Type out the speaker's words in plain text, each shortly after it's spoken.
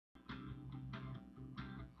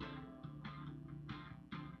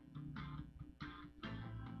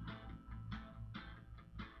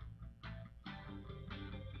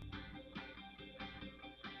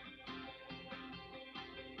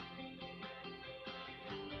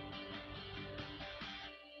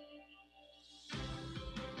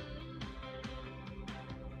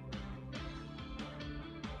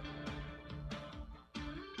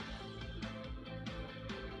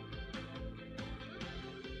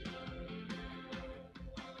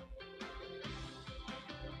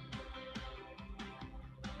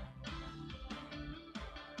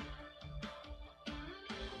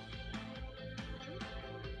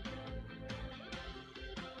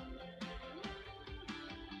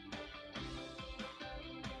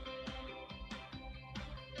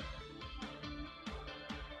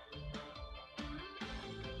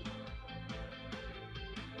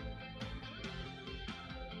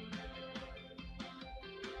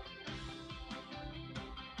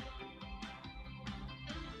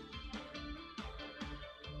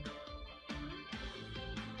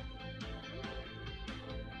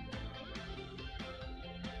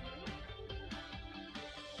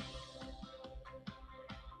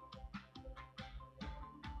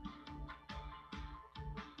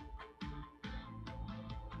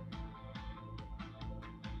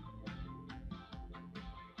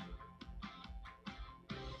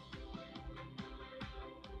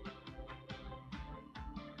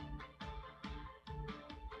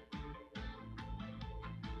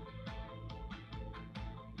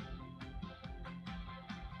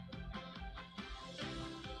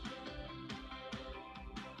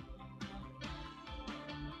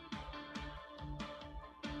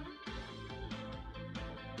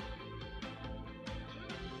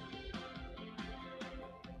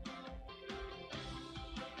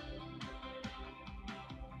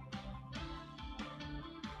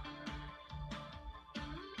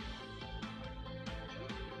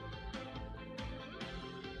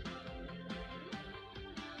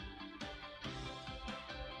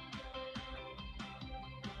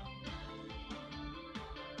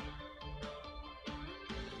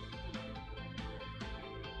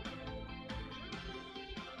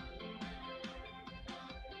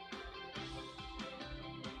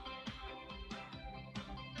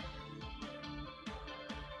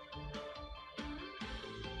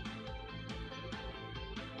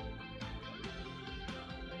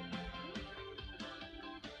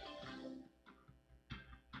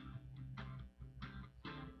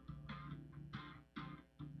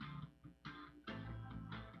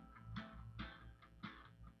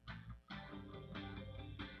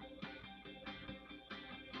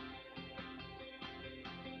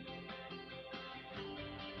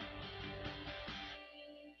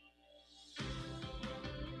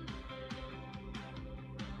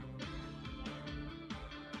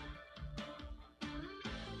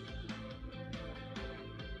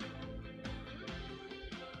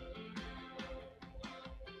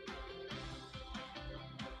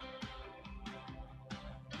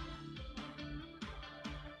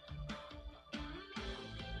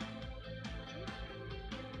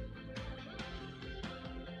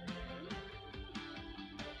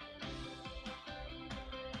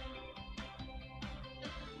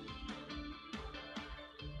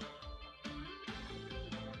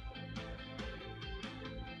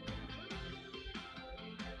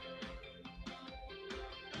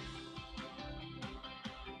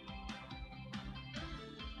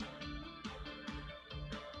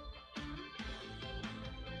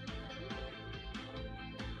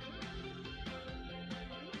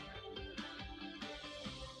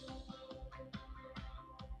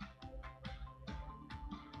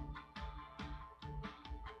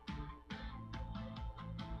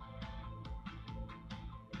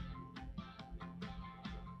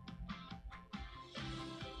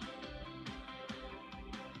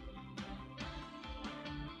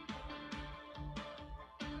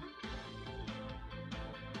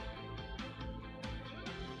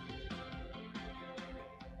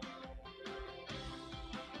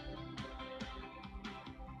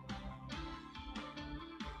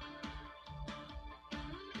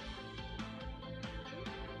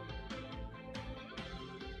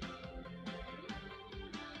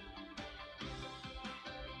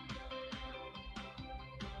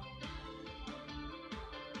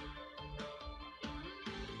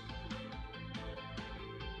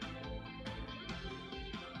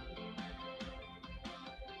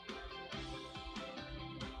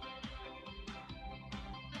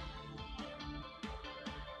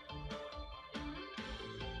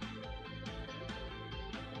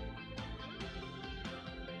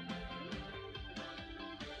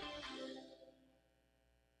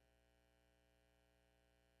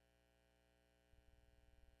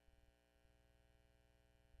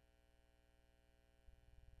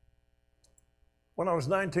When I was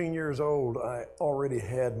 19 years old, I already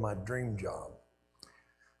had my dream job.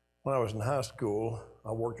 When I was in high school,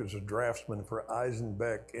 I worked as a draftsman for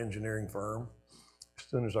Eisenbeck engineering firm. As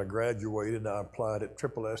soon as I graduated, I applied at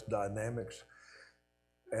S Dynamics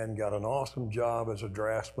and got an awesome job as a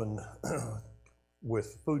draftsman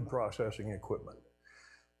with food processing equipment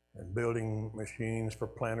and building machines for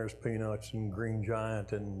Planters Peanuts and Green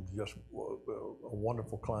Giant, and just a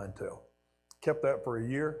wonderful clientele. Kept that for a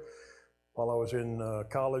year while I was in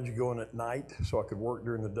college, going at night so I could work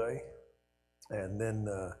during the day, and then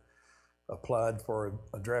applied for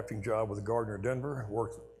a drafting job with Gardner Denver,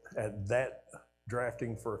 worked at that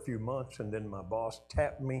drafting for a few months, and then my boss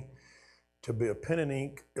tapped me to be a pen and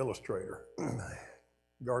ink illustrator.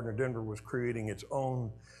 Gardner Denver was creating its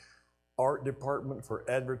own art department for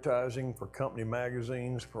advertising, for company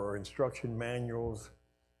magazines, for instruction manuals,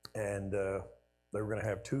 and they were going to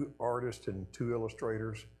have 2 artists and 2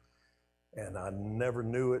 illustrators, and I never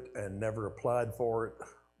knew it and never applied for it.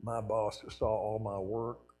 My boss saw all my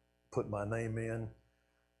work, put my name in.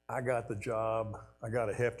 I got the job, I got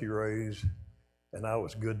a hefty raise, and I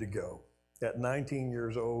was good to go. At 19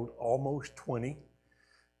 years old, almost 20,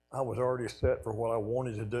 I was already set for what I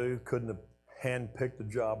wanted to do. Couldn't have handpicked the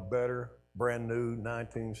job better. Brand new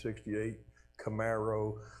 1968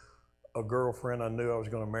 Camaro, a girlfriend I knew I was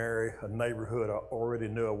going to marry, a neighborhood I already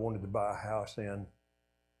knew I wanted to buy a house in.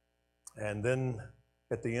 And then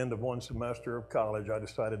at the end of one semester of college, I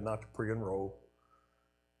decided not to pre-enroll.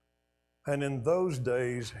 And in those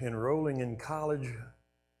days, enrolling in college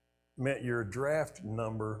meant your draft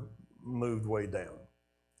number moved way down.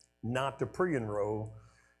 Not to pre-enroll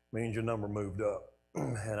means your number moved up,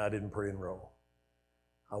 and I didn't pre-enroll.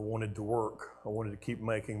 I wanted to work. I wanted to keep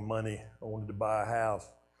making money. I wanted to buy a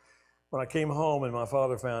house. When I came home and my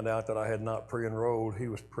father found out that I had not pre-enrolled, he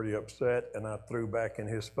was pretty upset, and I threw back in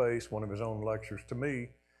his face one of his own lectures to me.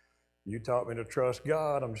 You taught me to trust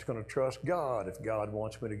God. I'm just going to trust God. If God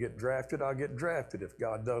wants me to get drafted, I'll get drafted. If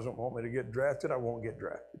God doesn't want me to get drafted, I won't get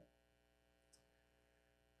drafted.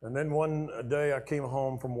 And then one day I came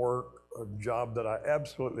home from work, a job that I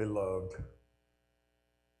absolutely loved.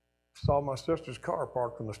 Saw my sister's car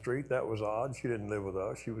parked on the street. That was odd. She didn't live with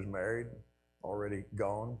us. She was married, already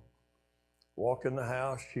gone. Walked in the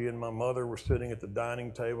house. She and my mother were sitting at the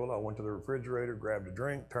dining table. I went to the refrigerator, grabbed a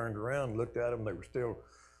drink, turned around, looked at them. They were still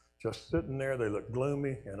just sitting there. They looked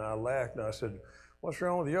gloomy, and I laughed, and I said, "What's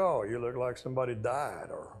wrong with y'all? You look like somebody died,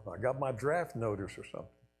 or I got my draft notice or something."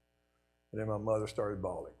 And then my mother started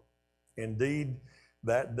bawling. Indeed,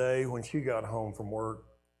 that day when she got home from work,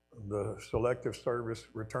 the Selective Service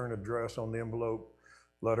return address on the envelope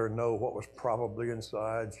let her know what was probably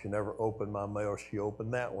inside. She never opened my mail. She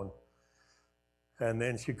opened that one. And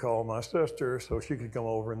then she called my sister so she could come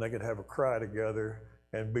over and they could have a cry together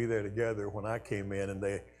and be there together when I came in, and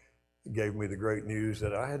they gave me the great news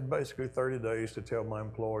that I had basically 30 days to tell my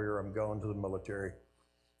employer I'm going to the military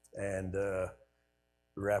and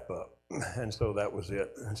wrap up. And so that was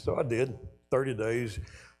it. And so I did. 30 days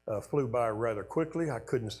flew by rather quickly. I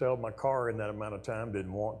couldn't sell my car in that amount of time,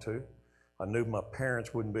 didn't want to. I knew my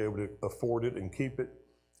parents wouldn't be able to afford it and keep it,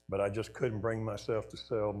 but I just couldn't bring myself to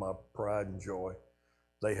sell my pride and joy.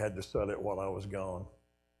 They had to sell it while I was gone.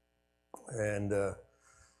 And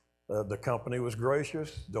the company was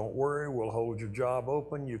gracious. "Don't worry, we'll hold your job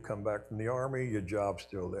open. You come back from the Army, your job's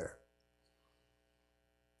still there."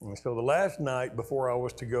 And so the last night before I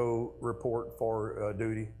was to go report for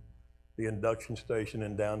duty, the induction station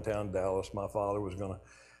in downtown Dallas, my father was going to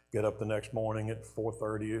get up the next morning at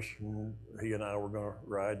 4:30-ish, and he and I were going to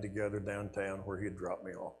ride together downtown where he'd drop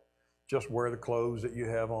me off. Just wear the clothes that you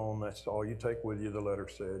have on. That's all you take with you, the letter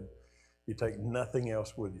said. You take nothing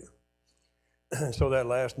else with you. And so that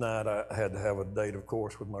last night, I had to have a date, of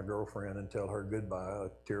course, with my girlfriend and tell her goodbye, a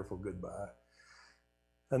tearful goodbye.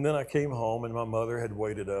 And then I came home, and my mother had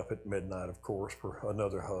waited up at midnight, of course, for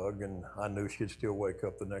another hug, and I knew she'd still wake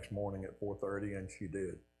up the next morning at 4:30, and she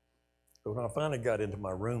did. But when I finally got into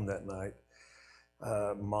my room that night,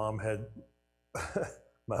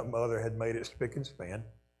 my mother had made it spick and span.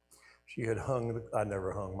 She had I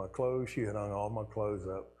never hung my clothes. She had hung all my clothes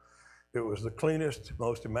up. It was the cleanest,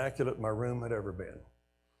 most immaculate my room had ever been.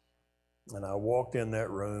 And I walked in that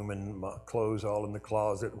room, and my clothes all in the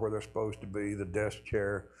closet where they're supposed to be, the desk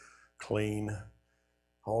chair clean,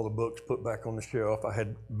 all the books put back on the shelf. I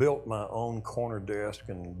had built my own corner desk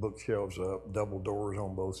and bookshelves up, double doors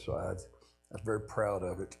on both sides. I was very proud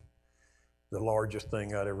of it. The largest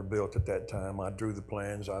thing I'd ever built at that time. I drew the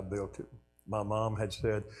plans, I built it. My mom had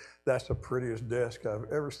said, "That's the prettiest desk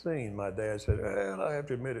I've ever seen." My dad said, "And I have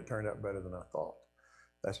to admit it turned out better than I thought."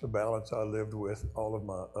 That's the balance I lived with all of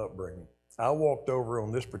my upbringing. I walked over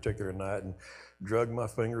on this particular night and dragged my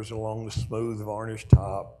fingers along the smooth varnished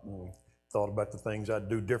top and thought about the things I'd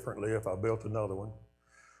do differently if I built another one.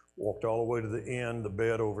 Walked all the way to the end, the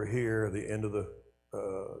bed over here, the end of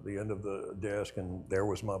the desk, and there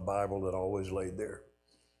was my Bible that always laid there.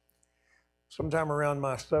 Sometime around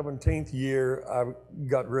my 17th year, I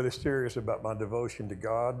got really serious about my devotion to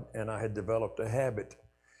God, and I had developed a habit.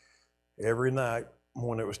 Every night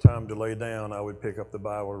when it was time to lay down, I would pick up the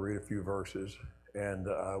Bible, read a few verses, and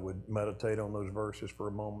I would meditate on those verses for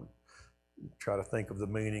a moment, try to think of the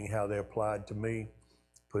meaning, how they applied to me,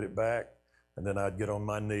 put it back, and then I'd get on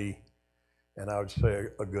my knee and I would say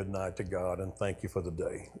a good night to God and thank you for the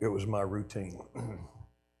day. It was my routine.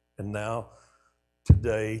 And now,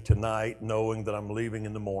 today, tonight, knowing that I'm leaving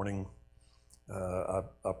in the morning,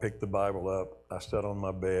 I picked the Bible up, I sat on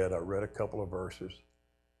my bed, I read a couple of verses.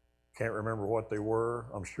 Can't remember what they were.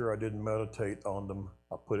 I'm sure I didn't meditate on them.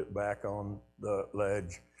 I put it back on the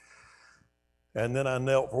ledge. And then I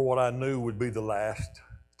knelt for what I knew would be the last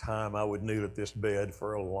time I would kneel at this bed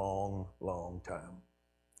for a long, long time.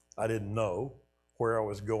 I didn't know where I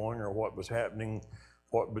was going or what was happening,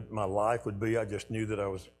 what my life would be. I just knew that I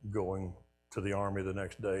was going to the Army the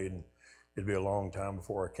next day, and it'd be a long time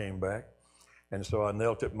before I came back. And so I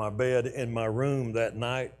knelt at my bed in my room that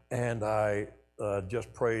night, and I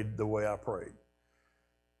just prayed the way I prayed.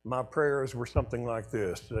 My prayers were something like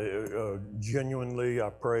this. Genuinely, I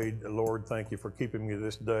prayed, Lord, thank you for keeping me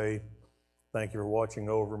this day. Thank you for watching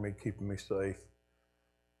over me, keeping me safe.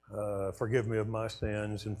 Forgive me of my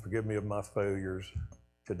sins and forgive me of my failures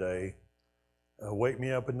today. Wake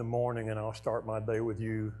me up in the morning and I'll start my day with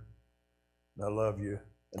you. I love you.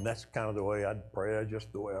 And that's kind of the way I'd pray,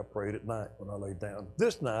 just the way I prayed at night when I laid down.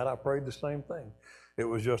 This night I prayed the same thing. It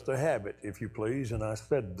was just a habit, if you please, and I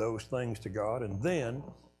said those things to God. And then,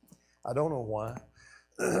 I don't know why,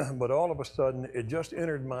 but all of a sudden it just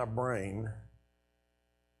entered my brain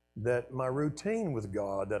that my routine with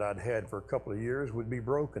God that I'd had for a couple of years would be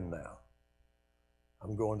broken now.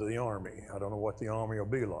 I'm going to the Army. I don't know what the Army will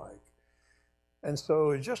be like. And so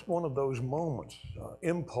it's just one of those moments,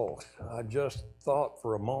 impulse. I just thought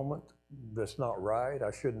for a moment, that's not right.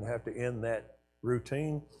 I shouldn't have to end that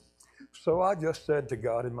routine. So I just said to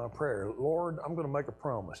God in my prayer, Lord, I'm going to make a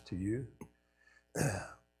promise to you.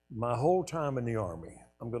 My whole time in the Army,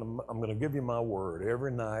 I'm going to give you my word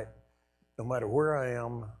every night, no matter where I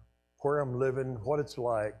am, where I'm living, what it's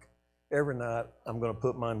like. Every night, I'm going to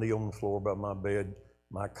put my knee on the floor by my bed,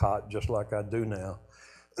 my cot, just like I do now.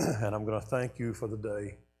 And I'm going to thank you for the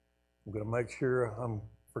day. I'm going to make sure I'm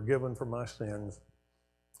forgiven for my sins.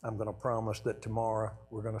 I'm going to promise that tomorrow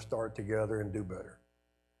we're going to start together and do better.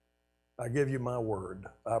 I give you my word.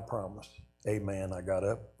 I promise. Amen. I got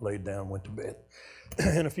up, laid down, went to bed.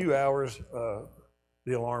 In a few hours,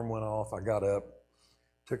 the alarm went off. I got up,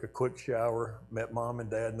 took a quick shower, met Mom and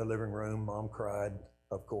Dad in the living room. Mom cried,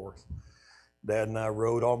 of course. Dad and I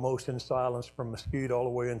rode almost in silence from Mesquite all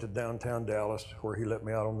the way into downtown Dallas, where he let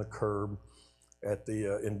me out on the curb at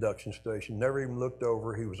the induction station. Never even looked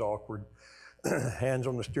over. He was awkward. Hands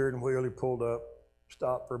on the steering wheel. He pulled up,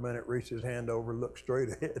 stopped for a minute, reached his hand over, looked straight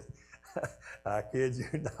ahead. I kid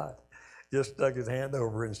you not. Just stuck his hand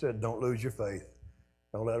over and said, don't lose your faith.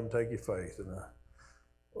 Don't let them take your faith. And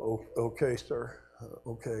okay, sir.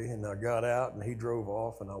 Okay. And I got out and he drove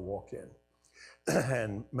off and I walked in.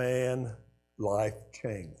 And man, life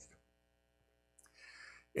changed.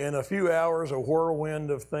 In a few hours, a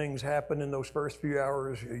whirlwind of things happened in those first few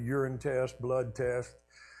hours. A urine test, blood test,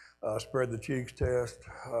 spread the cheeks test,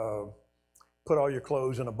 put all your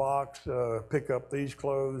clothes in a box, pick up these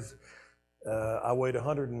clothes. I weighed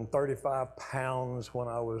 135 pounds when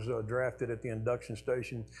I was drafted at the induction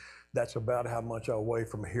station. That's about how much I weigh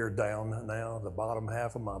from here down now. The bottom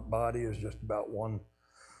half of my body is just about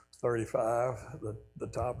 135. The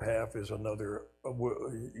top half is another,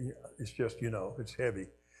 it's just, it's heavy.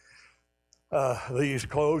 These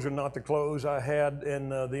clothes are not the clothes I had in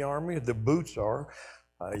the Army. The boots are.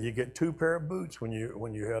 You get 2 pair of boots when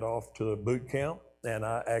you head off to the boot camp, and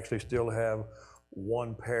I actually still have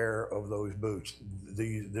 1 pair of those boots.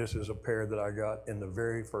 This is a pair that I got in the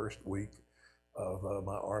very first week of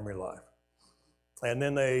my Army life. And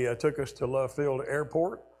then they took us to Love Field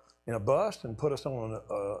Airport in a bus and put us on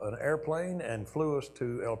an airplane and flew us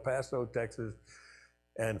to El Paso, Texas,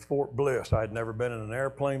 and Fort Bliss. I'd never been in an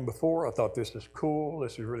airplane before. I thought this is cool.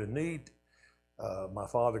 This is really neat. My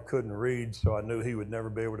father couldn't read, so I knew he would never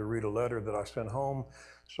be able to read a letter that I sent home.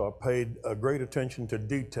 So I paid great attention to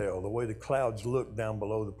detail, the way the clouds looked down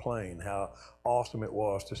below the plane, how awesome it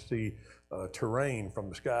was to see terrain from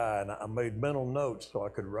the sky. And I made mental notes so I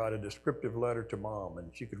could write a descriptive letter to Mom, and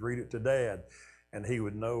she could read it to Dad, and he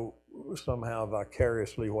would know somehow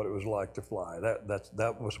vicariously what it was like to fly.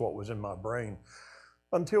 That was what was in my brain.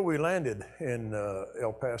 Until we landed in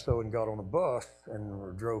El Paso and got on a bus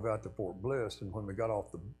and drove out to Fort Bliss. And when we got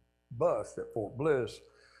off the bus at Fort Bliss,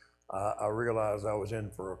 I realized I was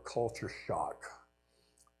in for a culture shock,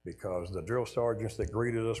 because the drill sergeants that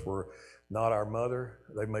greeted us were not our mother.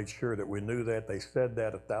 They made sure that we knew that. They said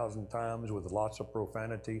that 1,000 times with lots of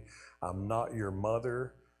profanity. I'm not your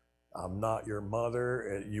mother. I'm not your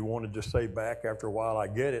mother. You wanted to say back after a while, I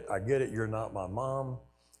get it, you're not my mom.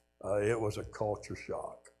 It was a culture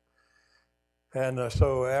shock. And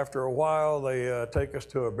so after a while, they take us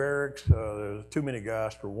to a barracks. There's too many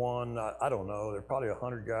guys for one. I don't know, there are probably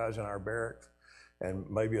 100 guys in our barracks and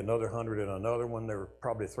maybe another 100 in another one. There were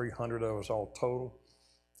probably 300 of us all total.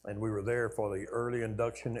 And we were there for the early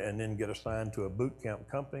induction and then get assigned to a boot camp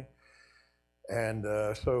company. And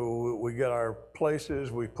so we get our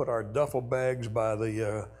places, we put our duffel bags by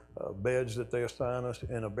the beds that they assign us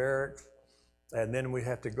in a barracks. And then we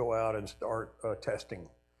have to go out and start testing.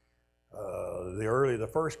 The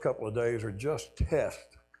first couple of days are just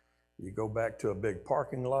tests. You go back to a big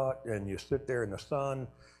parking lot and you sit there in the sun,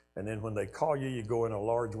 and then when they call you, you go in a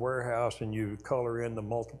large warehouse and you color in the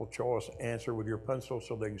multiple choice answer with your pencil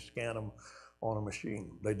so they can scan them on a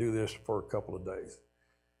machine. They do this for a couple of days.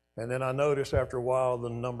 And then I notice after a while the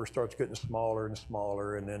number starts getting smaller and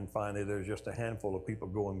smaller, and then finally there's just a handful of people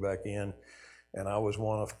going back in. And I was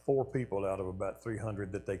one of 4 people out of about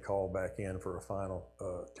 300 that they called back in for a final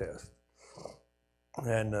test.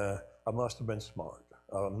 And I must have been smart.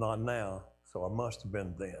 I'm not now, so I must have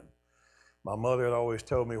been then. My mother had always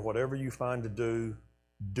told me, whatever you find to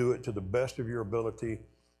do it to the best of your ability.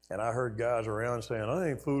 And I heard guys around saying, I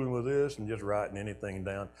ain't fooling with this, and just writing anything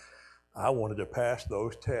down. I wanted to pass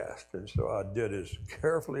those tests, and so I did as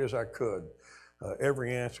carefully as I could,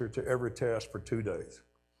 every answer to every test for 2 days.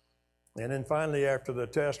 And then finally, after the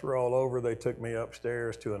tests were all over, they took me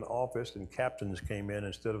upstairs to an office, and captains came in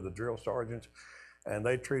instead of the drill sergeants, and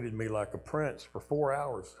they treated me like a prince for 4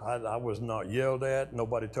 hours. I was not yelled at.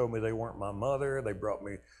 Nobody told me they weren't my mother. They brought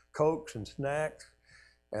me Cokes and snacks,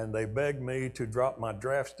 and they begged me to drop my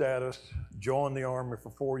draft status, join the Army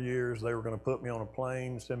for 4 years. They were going to put me on a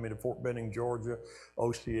plane, send me to Fort Benning, Georgia,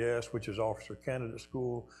 OCS, which is Officer Candidate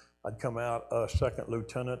School. I'd come out a second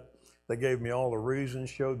lieutenant. They gave me all the reasons,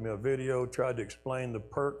 showed me a video, tried to explain the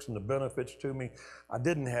perks and the benefits to me. I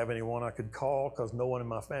didn't have anyone I could call because no one in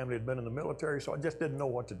my family had been in the military, so I just didn't know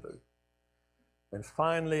what to do. And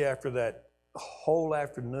finally, after that whole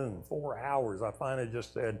afternoon, 4 hours, I finally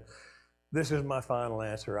just said, this is my final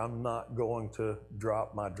answer. I'm not going to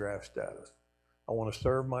drop my draft status. I want to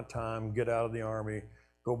serve my time, get out of the Army,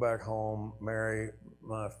 go back home, marry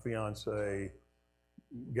my fiance,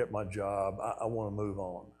 get my job. I want to move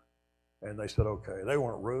on. And they said, okay. They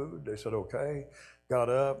weren't rude. They said, okay. Got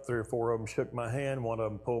up, 3 or 4 of them shook my hand. One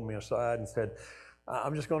of them pulled me aside and said,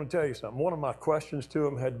 I'm just going to tell you something. One of my questions to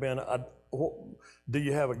them had been, do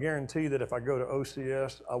you have a guarantee that if I go to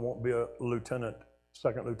OCS, I won't be a lieutenant,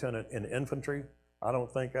 second lieutenant in infantry? I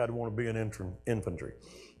don't think I'd want to be in infantry.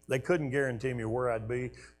 They couldn't guarantee me where I'd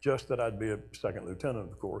be, just that I'd be a second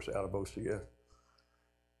lieutenant, of course, out of OCS.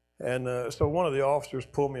 And so one of the officers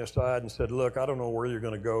pulled me aside and said, look, I don't know where you're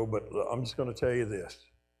going to go, but I'm just going to tell you this.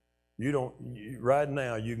 Right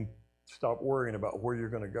now, you can stop worrying about where you're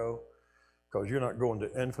going to go, because you're not going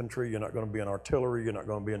to infantry, you're not going to be in artillery, you're not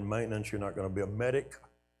going to be in maintenance, you're not going to be a medic.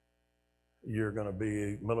 You're going to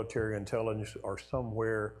be military intelligence or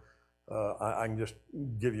somewhere. I can just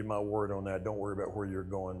give you my word on that. Don't worry about where you're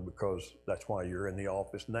going, because that's why you're in the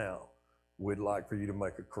office now. We'd like for you to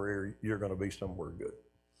make a career. You're going to be somewhere good.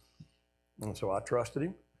 And so I trusted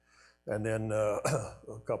him. And then a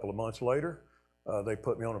couple of months later, they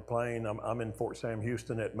put me on a plane. I'm in Fort Sam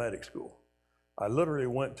Houston at medic school. I literally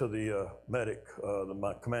went to the medic,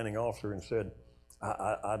 my commanding officer, and said,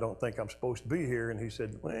 I don't think I'm supposed to be here. And he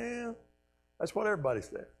said, well, that's what everybody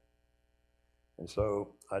said. And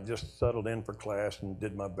so I just settled in for class and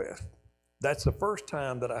did my best. That's the first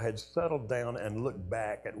time that I had settled down and looked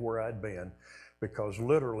back at where I'd been, because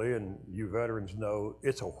literally, and you veterans know,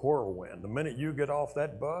 it's a whirlwind. The minute you get off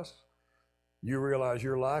that bus, you realize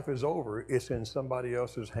your life is over. It's in somebody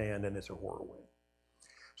else's hand, and it's a whirlwind.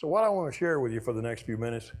 So what I want to share with you for the next few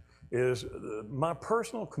minutes is my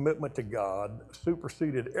personal commitment to God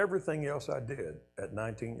superseded everything else I did at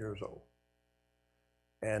 19 years old.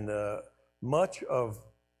 And much of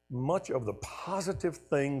the positive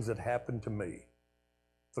things that happened to me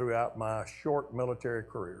throughout my short military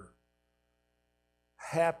career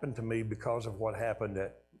happened to me because of what happened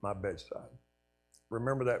at my bedside.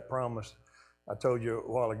 Remember that promise I told you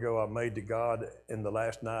a while ago I made to God in the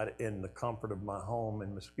last night in the comfort of my home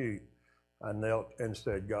in Mesquite. I knelt and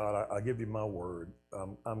said, God, I give you my word.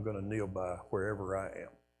 I'm going to kneel by wherever I am.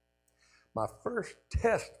 My first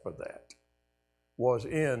test for that was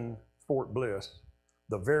in Fort Bliss,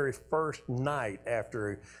 the very first night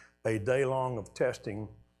after a day long of testing.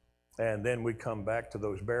 And then we come back to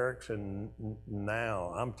those barracks, and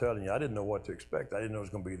now I'm telling you, I didn't know what to expect. I didn't know it was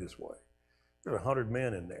going to be this way. There were 100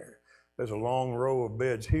 men in there. There's a long row of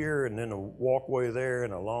beds here, and then a walkway there,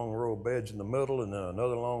 and a long row of beds in the middle, and then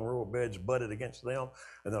another long row of beds butted against them,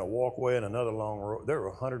 and then a walkway and another long row. There were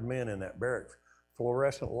 100 men in that barracks.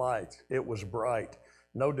 Fluorescent lights. It was bright.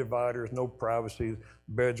 No dividers, no privacy.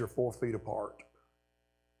 Beds are 4 feet apart.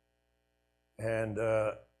 And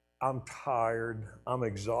I'm tired. I'm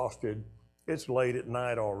exhausted. It's late at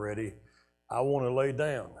night already. I want to lay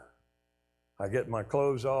down. I get my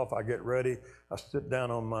clothes off. I get ready. I sit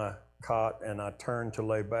down on my cot and I turn to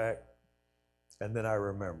lay back. And then I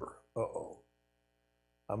remember,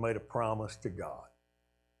 I made a promise to God.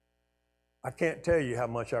 I can't tell you how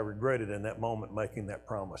much I regretted in that moment making that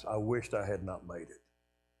promise. I wished I had not made it.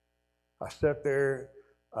 I sat there,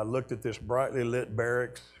 I looked at this brightly lit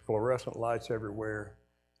barracks, fluorescent lights everywhere.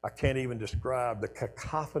 I can't even describe the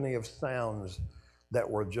cacophony of sounds that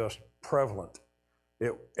were just prevalent.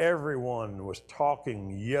 Everyone was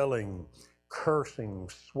talking, yelling, cursing,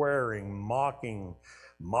 swearing, mocking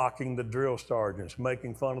the drill sergeants,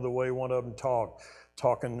 making fun of the way one of them talked,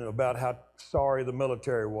 talking about how sorry the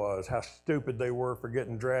military was, how stupid they were for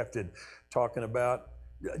getting drafted, talking about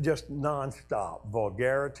just nonstop.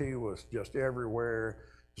 Vulgarity was just everywhere.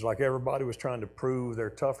 It's like everybody was trying to prove they're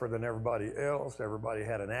tougher than everybody else. Everybody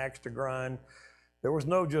had an axe to grind. There was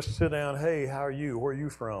no just sit down, hey, how are you? Where are you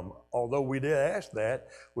from? Although we did ask that,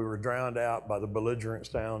 we were drowned out by the belligerent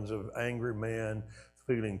sounds of angry men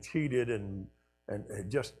feeling cheated and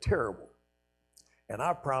just terrible. And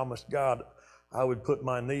I promised God I would put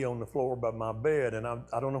my knee on the floor by my bed, and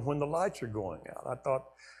I don't know when the lights are going out. I thought,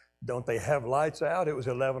 don't they have lights out? It was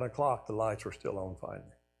 11 o'clock, the lights were still on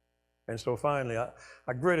finally. And so finally,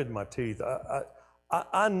 I gritted my teeth.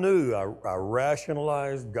 I knew, I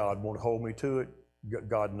rationalized, God won't hold me to it.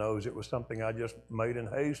 God knows it was something I just made in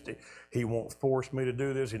haste. He won't force me to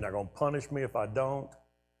do this. He's not going to punish me if I don't.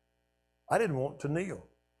 I didn't want to kneel.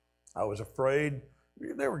 I was afraid.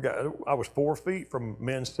 There were guys, I was 4 feet from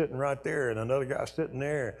men sitting right there and another guy sitting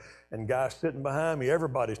there and guys sitting behind me.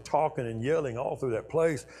 Everybody's talking and yelling all through that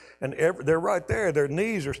place. And they're right there. Their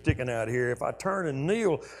knees are sticking out here. If I turn and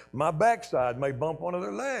kneel, my backside may bump one of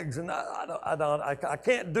their legs. And I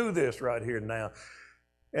can't do this right here now.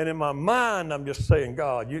 And in my mind, I'm just saying,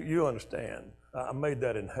 God, you understand. I made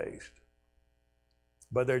that in haste.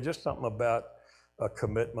 But there's just something about a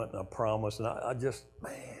commitment and a promise. And I just,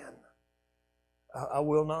 man, I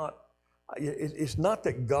will not. It's not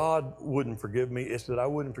that God wouldn't forgive me. It's that I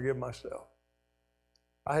wouldn't forgive myself.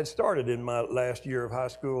 I had started in my last year of high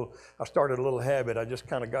school. I started a little habit. I just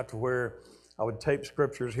kind of got to where I would tape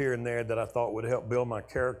scriptures here and there that I thought would help build my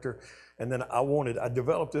character. And then I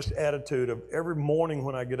developed this attitude of every morning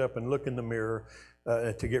when I get up and look in the mirror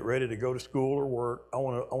to get ready to go to school or work, I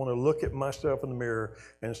want to look at myself in the mirror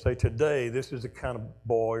and say, today, this is the kind of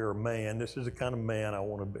boy or man, this is the kind of man I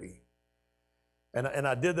want to be. And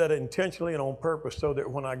I did that intentionally and on purpose so that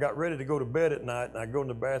when I got ready to go to bed at night and I go in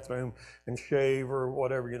the bathroom and shave or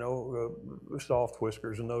whatever, soft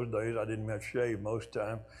whiskers in those days, I didn't have to shave most of the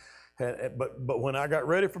time. But when I got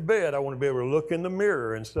ready for bed, I want to be able to look in the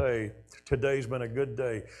mirror and say, today's been a good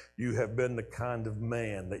day. You have been the kind of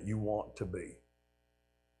man that you want to be.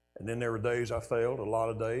 And then there were days I failed, a lot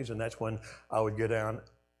of days, and that's when I would get down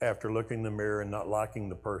after looking in the mirror and not liking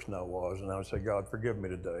the person I was, and I would say, God, forgive me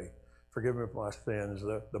today. Forgive me for my sins,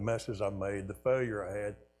 the messes I made, the failure I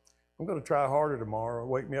had. I'm going to try harder tomorrow.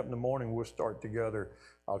 Wake me up in the morning. We'll start together.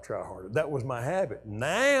 I'll try harder. That was my habit.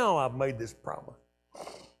 Now I've made this promise.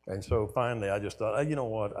 And so finally, I just thought, you know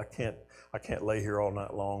what? I can't lay here all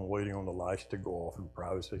night long waiting on the lights to go off in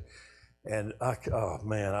privacy. And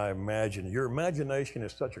I imagine, your imagination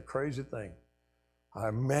is such a crazy thing. I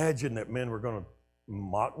imagine that men were going to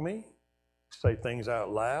mock me, say things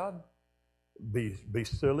out loud, be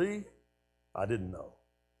silly. I didn't know.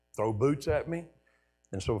 Throw boots at me.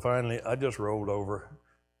 And so finally, I just rolled over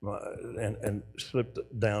and slipped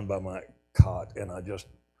down by my cot, and I just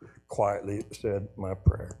quietly said my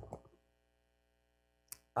prayer.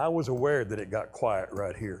 I was aware that it got quiet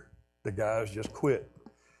right here. The guys just quit.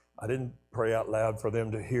 I didn't pray out loud for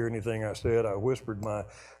them to hear anything I said. I whispered my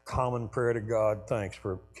common prayer to God, thanks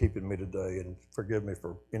for keeping me today and forgive me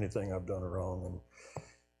for anything I've done wrong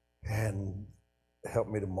and help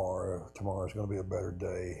me tomorrow. Tomorrow's going to be a better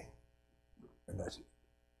day. And that's in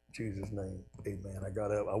Jesus' name, amen. I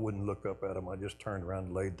got up, I wouldn't look up at him. I just turned around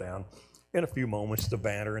and laid down. In a few moments, the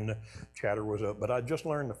banter and the chatter was up, but I just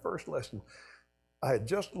learned the first lesson. I had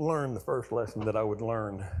just learned the first lesson that I would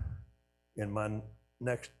learn in my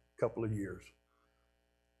next couple of years.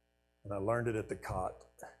 And I learned it at the cot.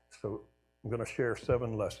 So I'm going to share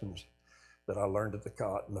 7 lessons that I learned at the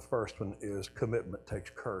cot. And the first one is commitment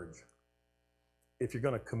takes courage. If you're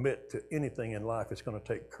going to commit to anything in life, it's going to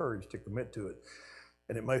take courage to commit to it.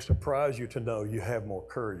 And it may surprise you to know you have more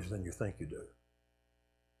courage than you think you do.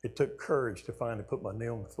 It took courage to finally put my knee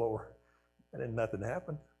on the floor, and then nothing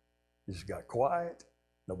happened. It just got quiet.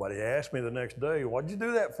 Nobody asked me the next day, what'd you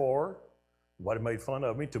do that for? Nobody made fun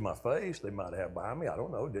of me to my face. They might have by me. I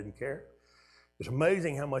don't know, didn't care. It's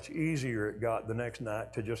amazing how much easier it got the next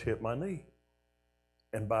night to just hit my knee.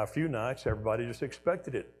 And by a few nights, everybody just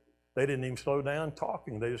expected it. They didn't even slow down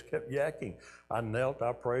talking. They just kept yakking. I knelt,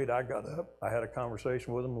 I prayed, I got up. I had a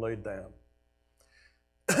conversation with them, laid down.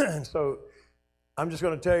 And so I'm just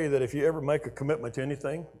going to tell you that if you ever make a commitment to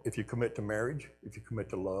anything, if you commit to marriage, if you commit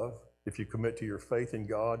to love, if you commit to your faith in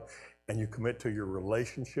God, and you commit to your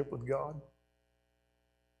relationship with God,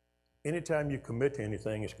 anytime you commit to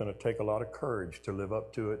anything, it's going to take a lot of courage to live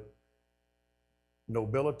up to it.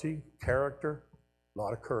 Nobility, character, a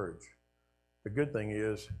lot of courage. The good thing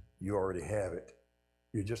is you already have it.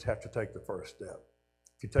 You just have to take the first step.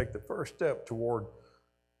 If you take the first step toward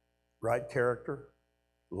right character,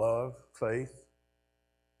 love, faith,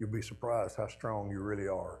 you'll be surprised how strong you really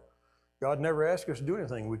are. God never asked us to do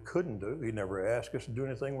anything we couldn't do. He never asked us to do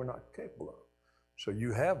anything we're not capable of. So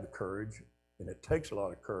you have the courage, and it takes a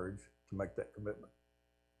lot of courage to make that commitment.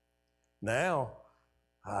 Now,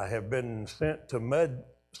 I have been sent to med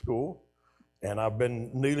school, and I've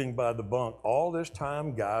been kneeling by the bunk all this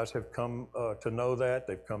time. Guys have come to know that.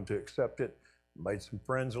 They've come to accept it, made some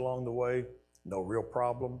friends along the way, no real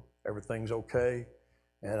problem. Everything's okay.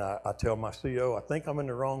 And I tell my CO, I think I'm in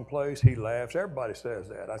the wrong place. He laughs. Everybody says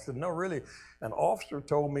that. I said, no, really. An officer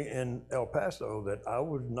told me in El Paso that I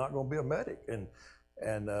was not going to be a medic. And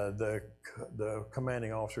the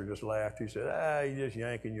commanding officer just laughed. He said, you're just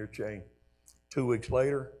yanking your chain. 2 weeks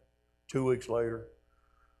later,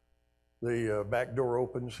 the back door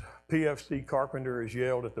opens. PFC Carpenter is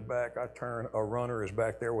yelled at the back. I turn, a runner is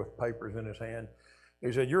back there with papers in his hand.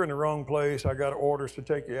 He said, you're in the wrong place. I got orders to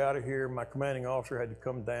take you out of here. My commanding officer had to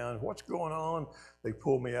come down. What's going on? They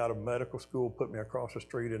pulled me out of medical school, put me across the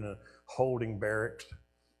street in a holding barracks,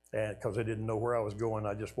 and because they didn't know where I was going,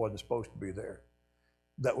 I just wasn't supposed to be there.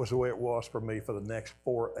 That was the way it was for me for the next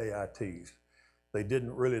 4 AITs. They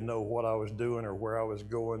didn't really know what I was doing or where I was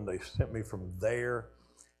going. They sent me from there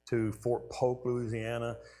to Fort Polk,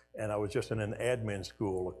 Louisiana, and I was just in an admin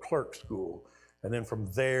school, a clerk school. And then from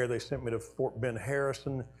there, they sent me to Fort Ben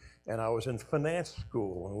Harrison, and I was in finance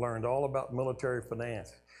school and learned all about military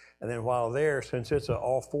finance. And then while there, since it's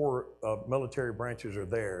all 4 military branches are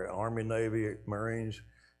there, Army, Navy, Marines,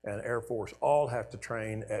 and Air Force, all have to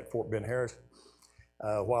train at Fort Ben Harrison.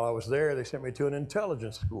 While I was there, they sent me to an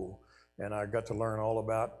intelligence school, and I got to learn all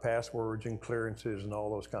about passwords and clearances and all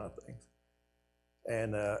those kind of things.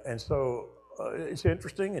 And so it's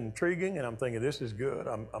interesting and intriguing, and I'm thinking this is good.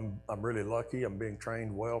 I'm really lucky. I'm being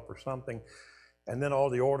trained well for something. And then all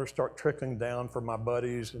the orders start trickling down from my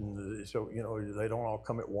buddies, and so they don't all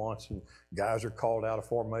come at once. And guys are called out of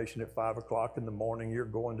formation at 5 o'clock in the morning. You're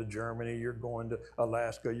going to Germany. You're going to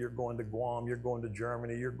Alaska. You're going to Guam. You're going to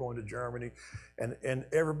Germany. You're going to Germany, and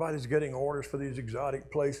everybody's getting orders for these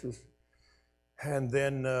exotic places. And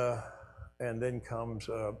then comes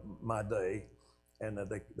my day. And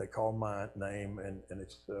they call my name, and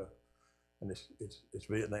it's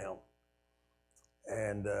Vietnam,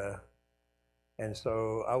 and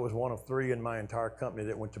so I was one of 3 in my entire company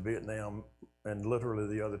that went to Vietnam, and literally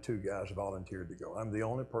the other 2 guys volunteered to go. I'm the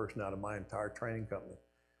only person out of my entire training company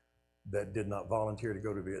that did not volunteer to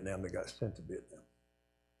go to Vietnam, that got sent to Vietnam.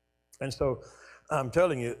 And so I'm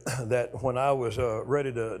telling you that when I was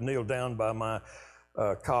ready to kneel down by my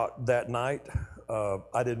cot that night,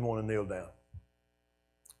 I didn't want to kneel down.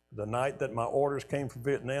 The night that my orders came from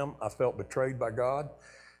Vietnam, I felt betrayed by God,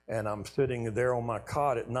 and I'm sitting there on my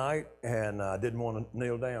cot at night, and I didn't want to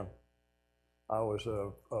kneel down. I was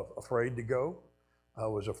afraid to go. I I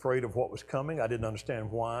was afraid of what was coming. I didn't understand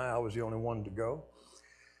why I was the only one to go.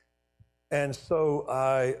 And so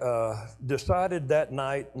I decided that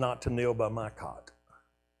night not to kneel by my cot.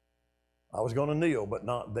 I was going to kneel, but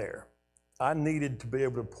not there. I needed to be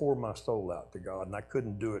able to pour my soul out to God, and I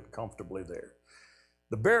couldn't do it comfortably there.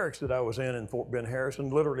 The barracks that I was in Fort Bend Harrison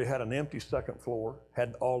literally had an empty second floor,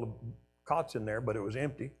 had all the cots in there, but it was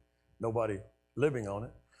empty, nobody living on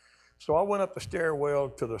it. So I went up the stairwell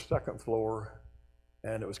to the second floor,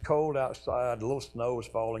 and it was cold outside, a little snow was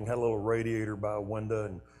falling, had a little radiator by a window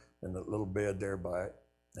and a little bed there by it.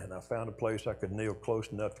 And I found a place I could kneel close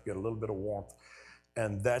enough to get a little bit of warmth.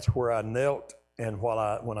 And that's where I knelt. And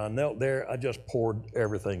when I knelt there, I just poured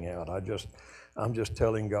everything out. I'm just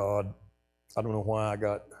telling God, I don't know why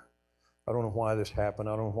this happened.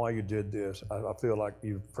 I don't know why you did this. I feel like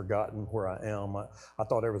you've forgotten where I am. I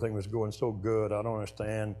thought everything was going so good. I don't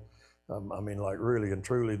understand. I mean, like really and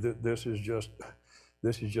truly, this is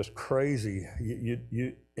just crazy.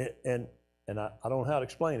 And I don't know how to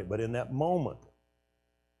explain it, but in that moment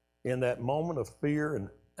of fear and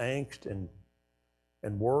angst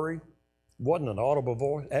and worry, wasn't an audible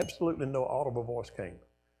voice. Absolutely no audible voice came.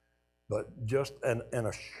 But just an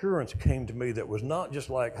assurance came to me that was not just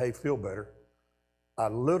like, hey, feel better. I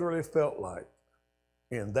literally felt like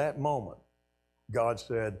in that moment, God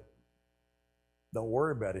said, don't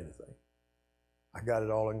worry about anything. I got it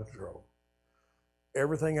all in control.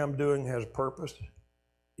 Everything I'm doing has a purpose.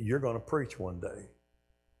 You're going to preach one day,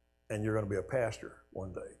 and you're going to be a pastor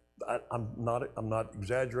one day. I'm not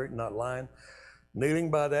exaggerating, not lying. Kneeling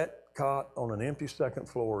by that cot on an empty second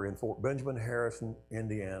floor in Fort Benjamin Harrison,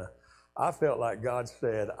 Indiana, I felt like God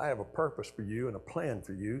said, I have a purpose for you and a plan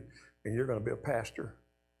for you, and you're going to be a pastor.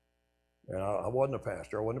 And I wasn't a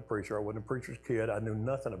pastor. I wasn't a preacher. I wasn't a preacher's kid. I knew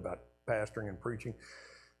nothing about pastoring and preaching.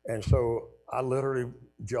 And so I literally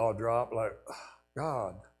jaw dropped like,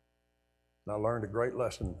 God. And I learned a great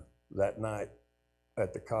lesson that night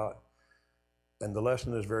at the cot. And the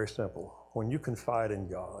lesson is very simple. When you confide in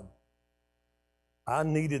God, I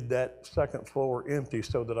needed that second floor empty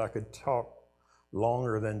so that I could talk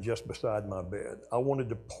longer than just beside my bed. I wanted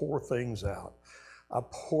to pour things out. I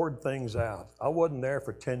poured things out. I wasn't there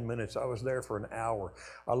for 10 minutes. I was there for an hour.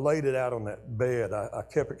 I laid it out on that bed. I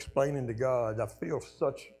kept explaining to God, I feel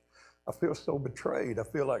so betrayed. I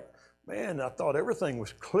feel like, man, I thought everything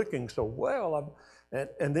was clicking so well.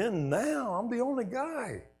 And then now I'm the only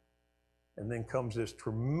guy. And then comes this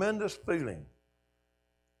tremendous feeling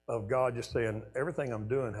of God just saying, everything I'm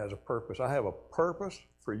doing has a purpose. I have a purpose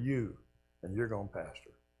for you, and you're going to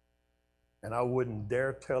pastor. And I wouldn't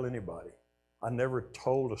dare tell anybody. I never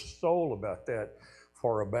told a soul about that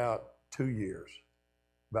for about 2 years.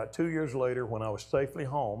 About 2 years later, when I was safely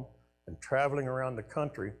home and traveling around the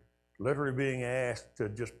country, literally being asked to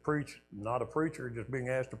just preach, not a preacher, just being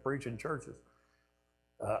asked to preach in churches,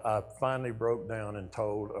 I finally broke down and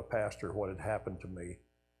told a pastor what had happened to me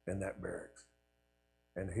in that barracks.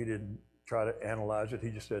 And he didn't try to analyze it.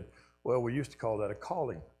 He just said, well, we used to call that a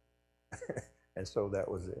calling. And so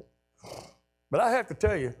that was it. But I have to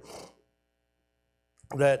tell you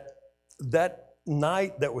that that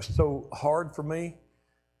night that was so hard for me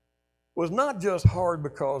was not just hard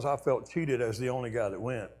because I felt cheated as the only guy that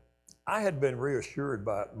went. I had been reassured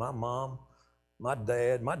by my mom, my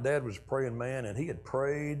dad. My dad was a praying man, and he had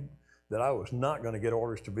prayed that I was not going to get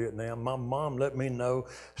orders to Vietnam. My mom let me know,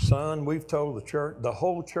 son, we've told the church, the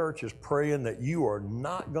whole church is praying that you are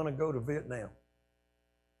not going to go to Vietnam.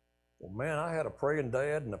 Well, man, I had a praying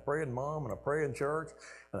dad and a praying mom and a praying church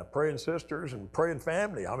and a praying sisters and praying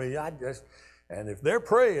family. I mean, and if they're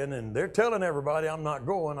praying and they're telling everybody I'm not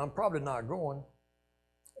going, I'm probably not going.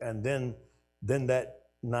 And then that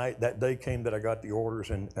night, that day came that I got the orders,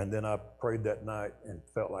 and then I prayed that night and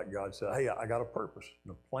felt like God said, hey, I got a purpose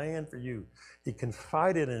and a plan for you. He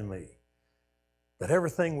confided in me that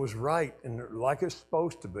everything was right and like it's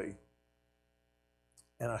supposed to be.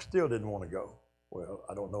 And I still didn't want to go. Well,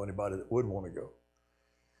 I don't know anybody that would want to go.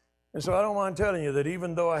 And so I don't mind telling you that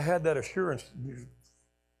even though I had that assurance,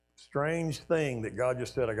 strange thing that God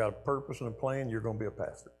just said, I got a purpose and a plan, you're going to be a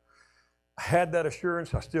pastor. I had that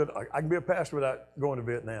assurance. I can be a pastor without going to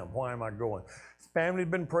Vietnam. Why am I going? Family's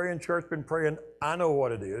been praying, church been praying. I know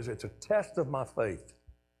what it is. It's a test of my faith.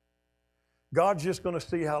 God's just going to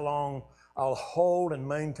see how long I'll hold and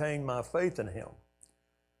maintain my faith in Him.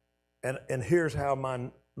 And here's how my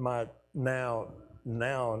now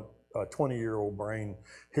 20-year-old brain,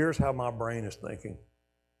 here's how my brain is thinking.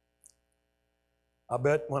 I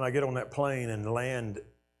bet when I get on that plane and land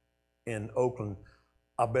in Oakland,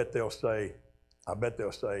 I bet they'll say,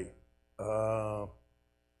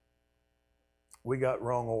 we got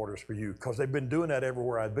wrong orders for you, because they've been doing that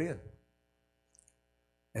everywhere I've been.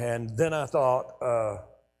 And then I thought,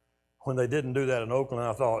 when they didn't do that in Oakland,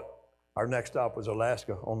 I thought our next stop was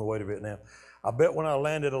Alaska on the way to Vietnam. I bet when I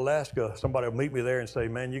landed Alaska, somebody would meet me there and say,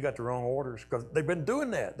 man, you got the wrong orders, because they've been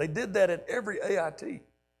doing that. They did that at every AIT.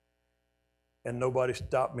 And nobody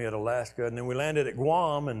stopped me at Alaska. And then we landed at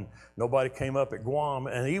Guam, and nobody came up at Guam.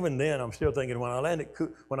 And even then, I'm still thinking, when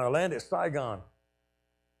I land at Saigon,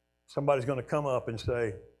 somebody's going to come up and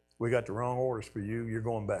say, we got the wrong orders for you, you're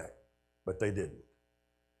going back. But they didn't.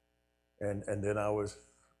 And then I was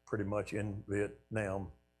pretty much in Vietnam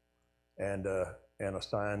and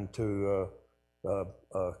assigned to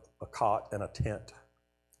a cot and a tent,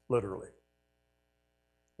 literally.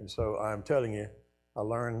 And so I'm telling you, I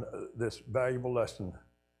learned this valuable lesson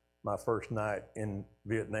my first night in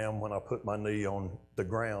Vietnam when I put my knee on the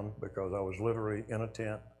ground, because I was literally in a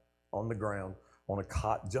tent on the ground on a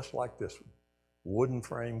cot just like this one, wooden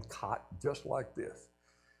frame cot just like this.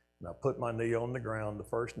 And I put my knee on the ground the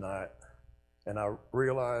first night, and I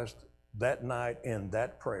realized that night in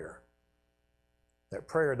that prayer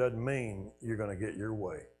doesn't mean you're going to get your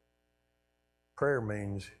way. Prayer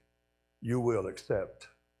means you will accept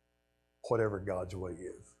whatever God's way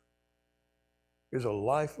is. It's a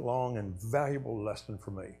lifelong and valuable lesson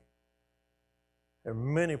for me. There are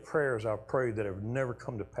many prayers I've prayed that have never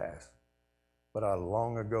come to pass, but I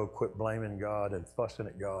long ago quit blaming God and fussing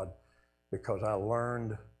at God, because I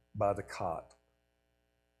learned by the cot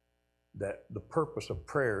that the purpose of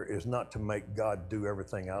prayer is not to make God do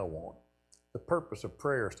everything I want. The purpose of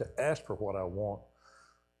prayer is to ask for what I want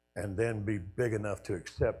and then be big enough to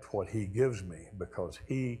accept what He gives me, because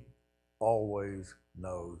He always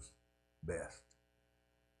knows best.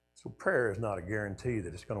 So prayer is not a guarantee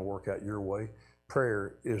that it's going to work out your way.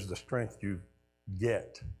 Prayer is the strength you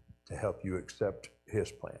get to help you accept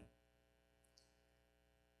His plan.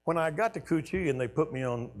 When I got to Cu Chi and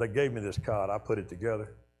they gave me this cot, I put it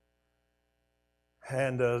together.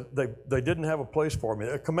 And they didn't have a place for me.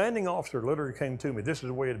 A commanding officer literally came to me. This is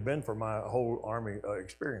the way it had been for my whole Army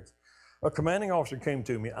experience. A commanding officer came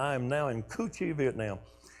to me. I am now in Cu Chi, Vietnam.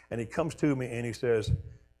 And he comes to me and he says,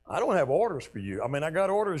 I don't have orders for you. I mean, I got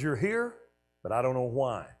orders, you're here, but I don't know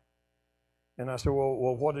why. And I said, well,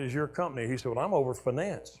 what is your company? He said, well, I'm over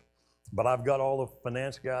finance, but I've got all the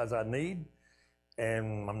finance guys I need,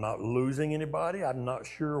 and I'm not losing anybody. I'm not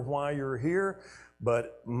sure why you're here,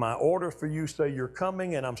 but my orders for you say you're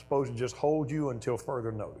coming, and I'm supposed to just hold you until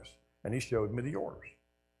further notice. And he showed me the orders,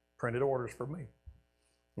 printed orders for me.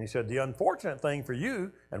 And he said, the unfortunate thing for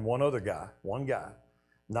you, and one guy,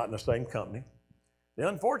 not in the same company, the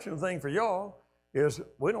unfortunate thing for y'all is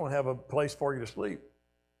we don't have a place for you to sleep.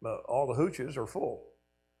 All the hooches are full,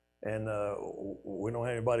 and we don't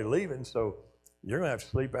have anybody leaving, so you're going to have to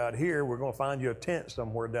sleep out here. We're going to find you a tent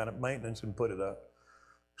somewhere down at maintenance and put it up.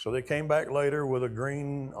 So they came back later with a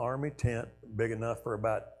green Army tent, big enough for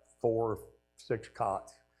about 4 or 6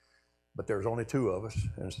 cots, but there's only 2 of us,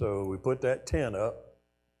 and so we put that tent up,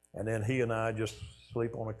 and then he and I just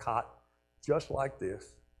sleep on a cot just like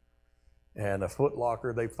this. And a foot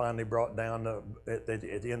locker they finally brought down at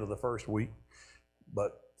the end of the first week.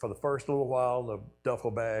 But for the first little while, the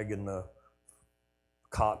duffel bag and the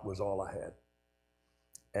cot was all I had.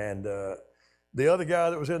 And the other guy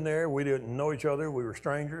that was in there, we didn't know each other. We were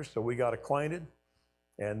strangers, so we got acquainted.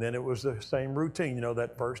 And then it was the same routine. You know,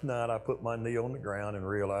 that first night I put my knee on the ground and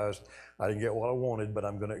realized I didn't get what I wanted, but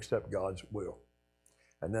I'm going to accept God's will.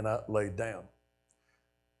 And then I laid down.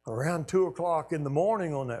 Around 2 o'clock in the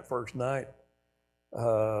morning on that first night,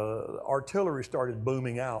 artillery started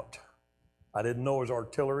booming out. I didn't know it was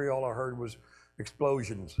artillery. All I heard was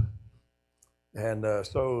explosions. And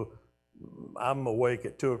so I'm awake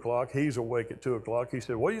at 2 o'clock. He's awake at 2 o'clock. He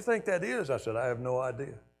said, what do you think that is? I said, I have no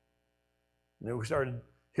idea. And then we started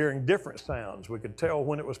hearing different sounds. We could tell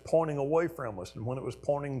when it was pointing away from us and when it was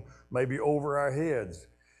pointing maybe over our heads.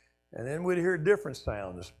 And then we'd hear different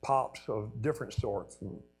sounds, pops of different sorts.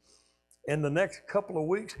 And in the next couple of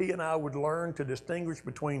weeks, he and I would learn to distinguish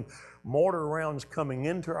between mortar rounds coming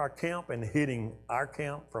into our camp and hitting our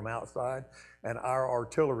camp from outside, and our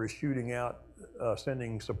artillery shooting out,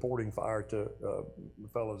 sending supporting fire to the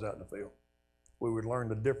fellows out in the field. We would learn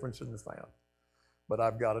the difference in the sound. But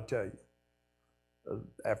I've got to tell you,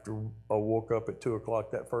 after I woke up at 2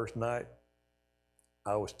 o'clock that first night,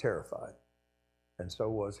 I was terrified, and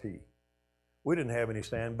so was he. We didn't have any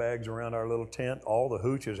sandbags around our little tent. All the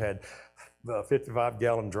hooches had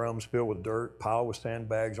 55-gallon drums filled with dirt, piled with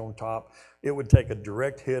sandbags on top. It would take a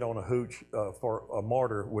direct hit on a hooch for a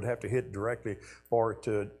mortar, would have to hit directly for it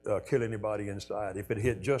to kill anybody inside. If it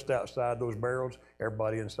hit just outside those barrels,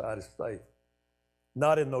 everybody inside is safe.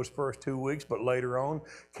 Not in those first 2 weeks, but later on,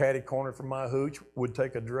 catty corner from my hooch would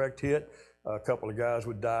take a direct hit, a couple of guys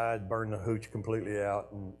would die, burn the hooch completely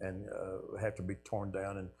out, and have to be torn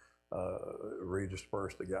down and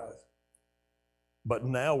redisperse the guys. But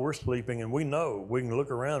now we're sleeping, and we know, we can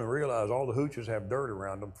look around and realize all the hooches have dirt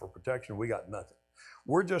around them for protection. We got nothing.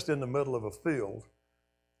 We're just in the middle of a field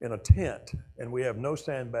in a tent, and we have no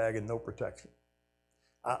sandbag and no protection.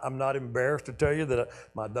 I'm not embarrassed to tell you that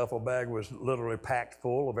my duffel bag was literally packed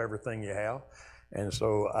full of everything you have. And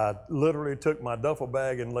so I literally took my duffel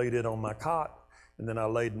bag and laid it on my cot, and then I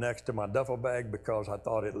laid next to my duffel bag because I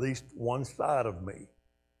thought at least one side of me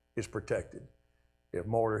is protected. If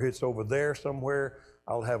mortar hits over there somewhere,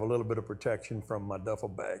 I'll have a little bit of protection from my duffel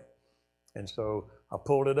bag. And so I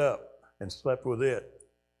pulled it up and slept with it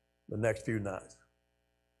the next few nights.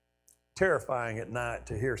 Terrifying at night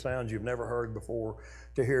to hear sounds you've never heard before,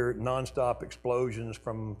 to hear nonstop explosions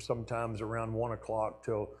from sometimes around 1 o'clock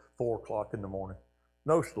till 4 o'clock in the morning.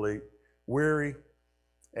 No sleep, weary,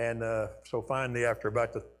 and so finally after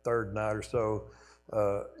about the third night or so,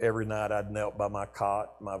 every night I'd knelt by my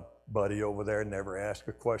cot. My buddy over there never asked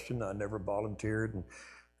a question. I never volunteered,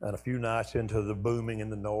 and a few nights into the booming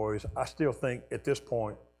and the noise, I still think at this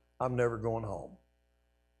point, I'm never going home.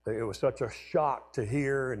 It was such a shock to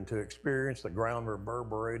hear and to experience the ground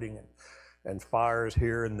reverberating and fires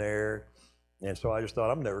here and there. And so I just thought,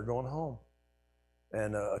 I'm never going home.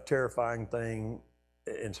 And a terrifying thing,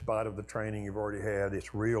 in spite of the training you've already had,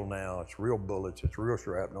 it's real now. It's real bullets. It's real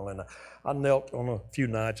shrapnel. And I knelt on a few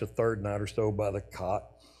nights, a third night or so, by the cot.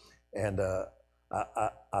 And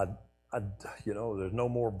you know, there's no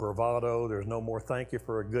more bravado. There's no more thank you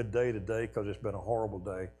for a good day today because it's been a horrible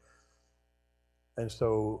day. And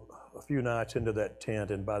so a few nights into that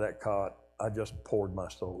tent and by that cot, I just poured my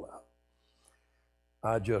soul out.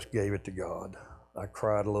 I just gave it to God. I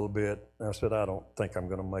cried a little bit. I said, I don't think I'm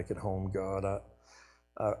going to make it home, God.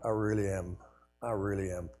 I really am. I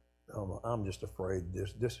really am. I'm just afraid.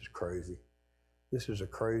 This is crazy. This is the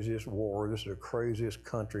craziest war. This is the craziest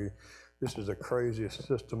country. This is the craziest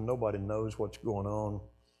system. Nobody knows what's going on.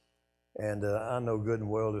 And I know good and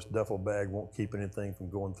well this duffel bag won't keep anything from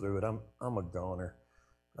going through it. I'm a goner.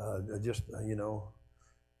 Just, you know.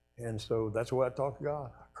 And so that's the way I talked to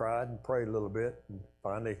God. I cried and prayed a little bit and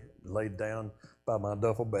finally laid down by my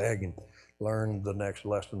duffel bag and learned the next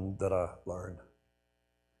lesson that I learned.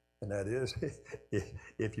 And that is,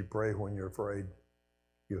 if you pray when you're afraid,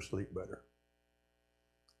 you'll sleep better.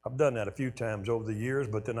 I've done that a few times over the years,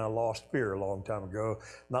 but then I lost fear a long time ago.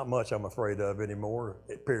 Not much I'm afraid of anymore,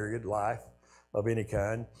 period, life of any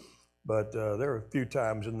kind. But there were a few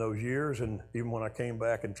times in those years, and even when I came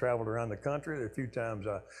back and traveled around the country, there were a few times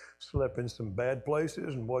I slept in some bad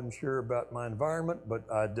places and wasn't sure about my environment,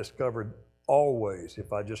 but I discovered always,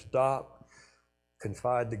 if I just stopped,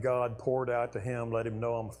 confide to God, pour it out to Him, let Him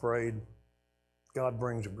know I'm afraid, God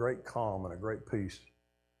brings a great calm and a great peace.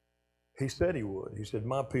 He said He would. He said,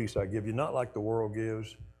 my peace I give you, not like the world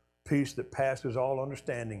gives, peace that passes all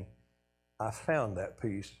understanding. I found that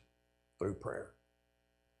peace through prayer.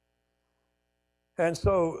 And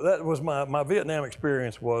so that was my Vietnam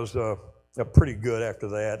experience was pretty good after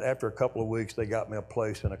that. After a couple of weeks, they got me a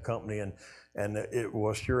place in a company, and it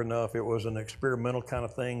was, sure enough, it was an experimental kind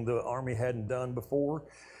of thing the Army hadn't done before.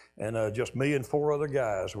 And just me and 4 other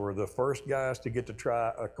guys were the first guys to get to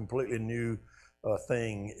try a completely new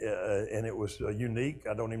thing, and it was unique.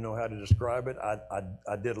 I don't even know how to describe it.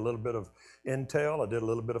 I did a little bit of intel. I did a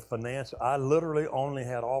little bit of finance. I literally only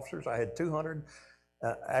had officers. I had 200.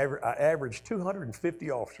 I averaged 250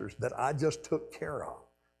 officers that I just took care of.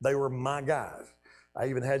 They were my guys. I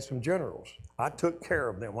even had some generals. I took care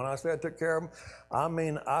of them. When I say I took care of them, I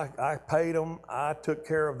mean I paid them. I took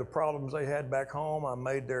care of the problems they had back home.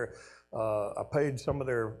 I paid some of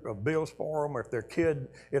their bills for them. Or if their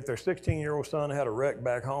 16-year-old son had a wreck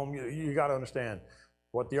back home, you got to understand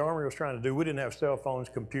what the Army was trying to do. We didn't have cell phones,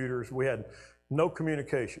 computers. We had no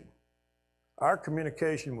communication. Our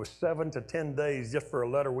communication was 7 to 10 days just for a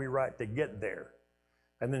letter we write to get there,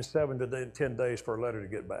 and then 7 to 10 days for a letter to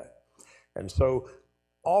get back. And so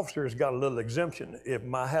officers got a little exemption. If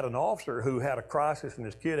I had an officer who had a crisis and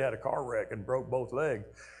his kid had a car wreck and broke both legs,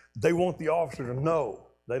 they want the officer to know.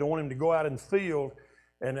 They don't want him to go out in the field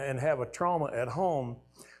and have a trauma at home.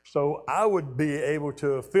 So I would be able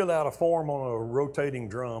to fill out a form on a rotating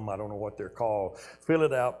drum. I don't know what they're called. Fill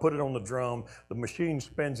it out, put it on the drum. The machine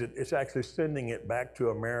spins it. It's actually sending it back to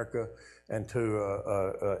America and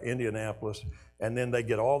to Indianapolis. And then they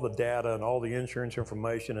get all the data and all the insurance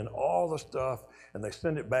information and all the stuff, and they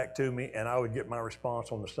send it back to me, and I would get my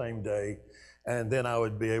response on the same day. And then I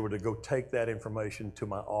would be able to go take that information to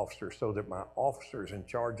my officers so that my officers in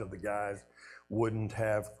charge of the guys wouldn't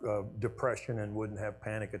have depression and wouldn't have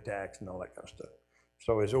panic attacks and all that kind of stuff.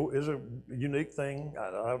 So it's a unique thing. I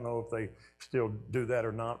don't know if they still do that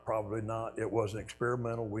or not, probably not. It wasn't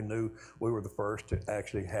experimental. We knew we were the first to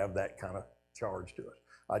actually have that kind of charge to us.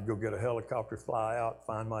 I'd go get a helicopter, fly out,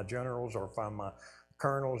 find my generals or find my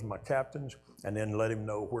colonels, my captains, and then let him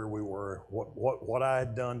know where we were, what I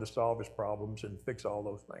had done to solve his problems and fix all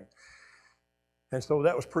those things. And so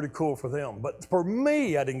that was pretty cool for them. But for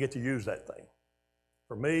me, I didn't get to use that thing.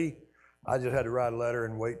 For me, I just had to write a letter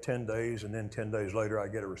and wait 10 days, and then 10 days later, I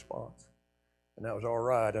get a response. And that was all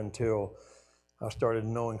right until I started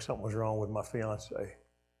knowing something was wrong with my fiance.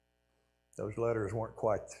 Those letters weren't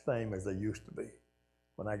quite the same as they used to be.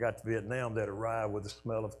 When I got to Vietnam, they'd arrive with the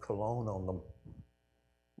smell of cologne on them.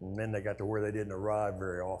 And then they got to where they didn't arrive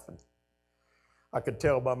very often. I could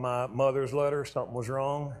tell by my mother's letter something was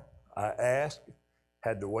wrong. I asked,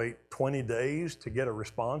 had to wait 20 days to get a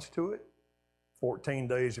response to it. 14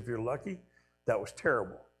 days if you're lucky. That was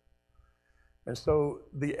terrible. And so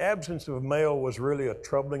the absence of mail was really a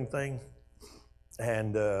troubling thing.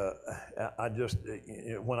 And I just,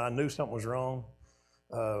 when I knew something was wrong,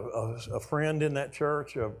 a friend in that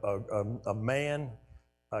church, a man,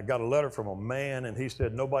 I got a letter from a man, and he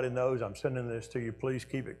said, nobody knows, I'm sending this to you, please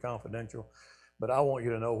keep it confidential, but I want you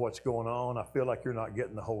to know what's going on. I feel like you're not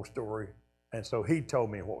getting the whole story. And so he told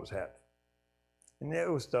me what was happening. And it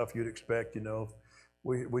was stuff you'd expect, you know.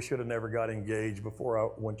 We should have never got engaged before I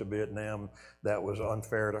went to Vietnam. That was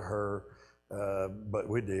unfair to her, but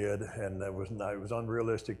we did, and it was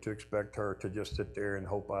unrealistic to expect her to just sit there and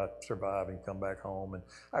hope I survive and come back home. And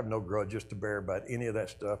I have no grudges to bear about any of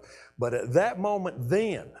that stuff. But at that moment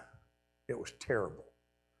then, it was terrible.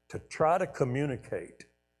 To try to communicate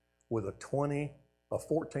with a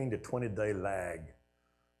 14 to 20 day lag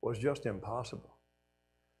was just impossible.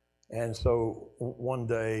 And so one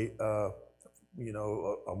day, you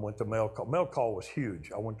know, I went to mail call. Mail call was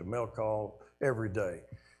huge. I went to mail call every day.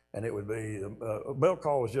 And it would be, mail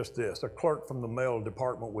call was just this. A clerk from the mail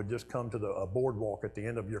department would just come to the boardwalk at the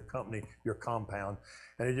end of your company, your compound,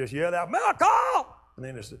 and he'd just yell out, mail call! And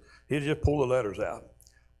then he'd just pull the letters out.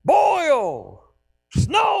 Boil!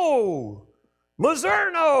 Snow!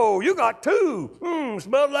 Mazerno! You got two!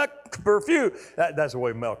 Smelled like perfume. That's the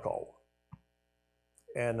way mail call was.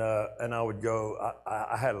 And I would go,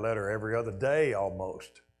 I had a letter every other day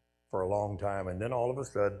almost for a long time. And then all of a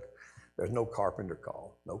sudden, there's no Carpenter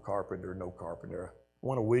call. No Carpenter, no Carpenter.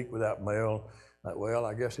 Went a week without mail. Well,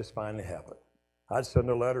 I guess it's finally happened. I'd send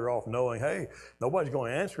a letter off knowing, hey, nobody's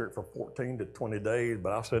going to answer it for 14 to 20 days,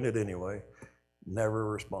 but I'll send it anyway. Never a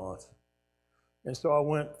response. And so I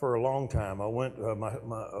went for a long time. I went,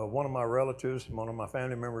 one of my relatives, one of my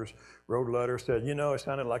family members wrote a letter, said, you know, it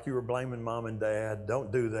sounded like you were blaming mom and dad.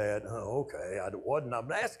 Don't do that. Oh, okay, I wasn't.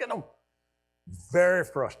 I'm asking them. Very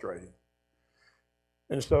frustrating.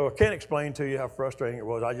 And so I can't explain to you how frustrating it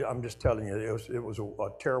was. I'm just telling you, it was a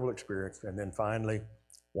terrible experience. And then finally,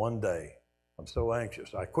 one day, I'm so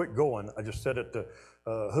anxious. I quit going. I just sat at the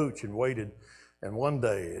hooch and waited. And one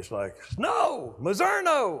day, it's like, Snow,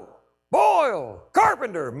 Mazerno, Boyle,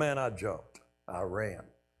 Carpenter. Man, I jumped. I ran.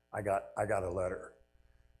 I got a letter.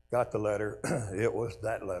 Got the letter. It was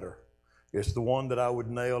that letter. It's the one that I would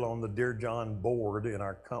nail on the Dear John board in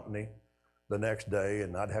our company the next day,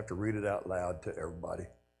 and I'd have to read it out loud to everybody.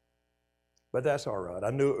 But that's all right. I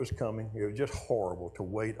knew it was coming. It was just horrible to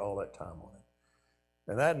wait all that time on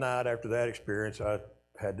it. And that night, after that experience, I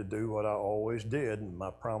had to do what I always did, and my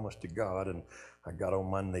promise to God, and I got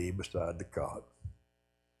on my knee beside the cot.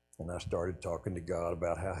 And I started talking to God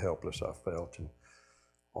about how helpless I felt and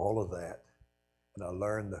all of that. And I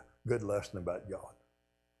learned the good lesson about God.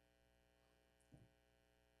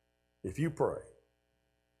 If you pray,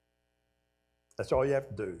 that's all you have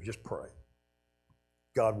to do, just pray.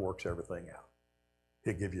 God works everything out.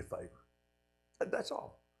 He'll give you favor. That's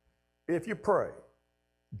all. If you pray,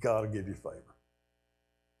 God will give you favor.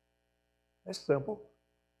 That's simple.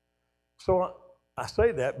 So I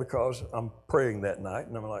say that because I'm praying that night,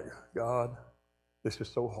 and I'm like, God, this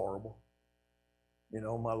is so horrible. You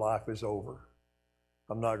know, my life is over.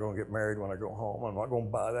 I'm not going to get married when I go home. I'm not going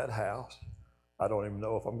to buy that house. I don't even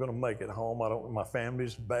know if I'm going to make it home. My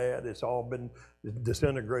family's bad. It's all been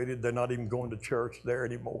disintegrated. They're not even going to church there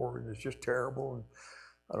anymore, and it's just terrible. And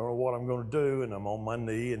I don't know what I'm going to do, and I'm on my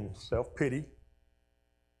knee in self-pity.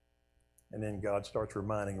 And then God starts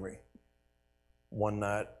reminding me one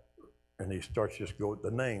night, and he starts just going with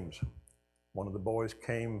the names. One of the boys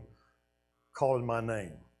came calling my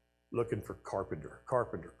name, looking for Carpenter,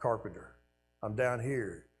 Carpenter, Carpenter. I'm down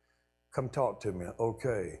here. Come talk to me.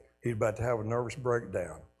 Okay. He's about to have a nervous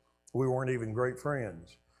breakdown. We weren't even great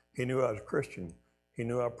friends. He knew I was a Christian. He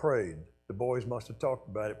knew I prayed. The boys must have talked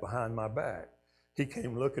about it behind my back. He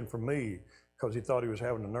came looking for me because he thought he was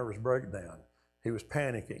having a nervous breakdown. He was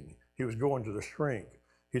panicking. He was going to the shrink.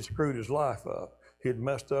 He'd screwed his life up. He had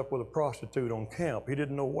messed up with a prostitute on camp. He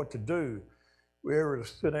didn't know what to do. We were able to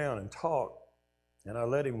sit down and talk, and I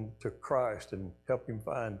led him to Christ and helped him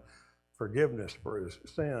find forgiveness for his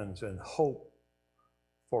sins and hope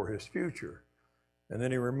for his future. And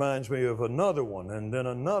then he reminds me of another one, and then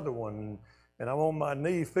another one, and I'm on my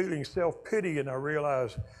knee feeling self-pity, and I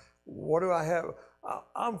realize, what do I have?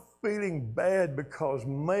 I'm feeling bad because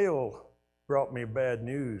mail brought me bad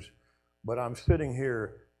news, but I'm sitting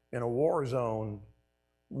here in a war zone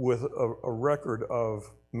with a record of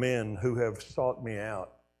men who have sought me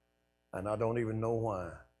out, and I don't even know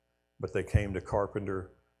why, but they came to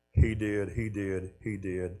Carpenter. He did, he did, he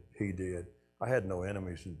did, he did. I had no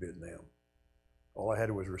enemies in Vietnam. All I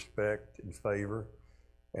had was respect and favor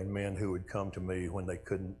and men who would come to me when they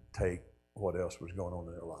couldn't take what else was going on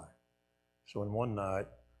in their life. So in one night,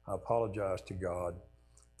 I apologized to God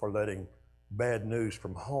for letting bad news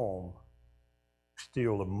from home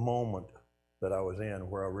steal the moment that I was in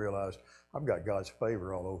where I realized I've got God's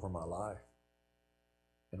favor all over my life.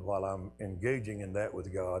 And while I'm engaging in that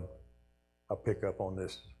with God, I pick up on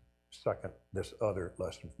this other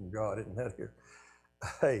lesson from God, isn't that here?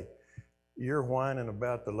 Hey, you're whining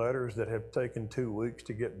about the letters that have taken 2 weeks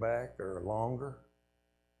to get back or longer.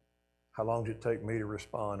 How long does it take me to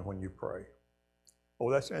respond when you pray? Oh,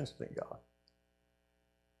 that's instant, God.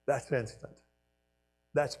 That's instant.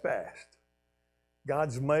 That's fast.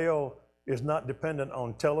 God's mail is not dependent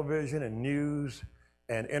on television and news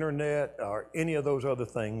and internet or any of those other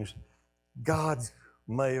things. God's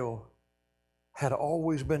mail had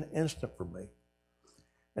always been instant for me.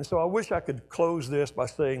 And so I wish I could close this by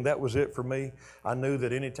saying that was it for me. I knew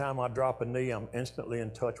that anytime I drop a knee, I'm instantly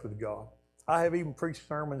in touch with God. I have even preached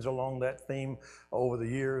sermons along that theme over the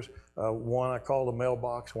years. One I call the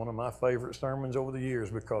mailbox, one of my favorite sermons over the years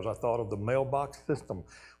because I thought of the mailbox system.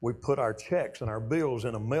 We put our checks and our bills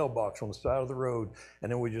in a mailbox on the side of the road,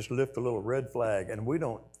 and then we just lift a little red flag, and we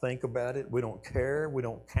don't think about it. We don't care. We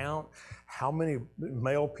don't count how many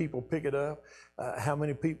mail people pick it up, how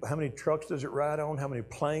many trucks does it ride on, how many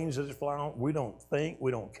planes does it fly on. We don't think. We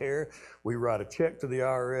don't care. We write a check to the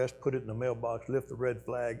IRS, put it in the mailbox, lift the red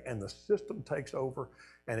flag, and the system takes over,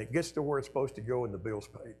 and it gets to where it's supposed to go, and the bill's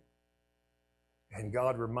paid. And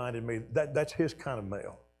God reminded me that that's his kind of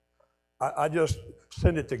mail. I just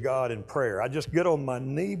send it to God in prayer. I just get on my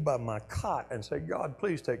knee by my cot and say, God,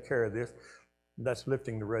 please take care of this. That's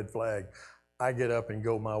lifting the red flag. I get up and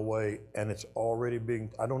go my way, and it's already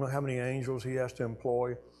being, I don't know how many angels he has to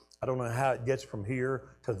employ. I don't know how it gets from here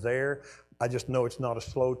to there. I just know it's not a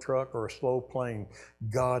slow truck or a slow plane.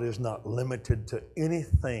 God is not limited to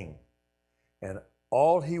anything. And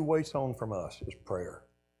all he waits on from us is prayer.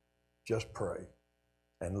 Just pray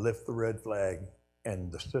and lift the red flag,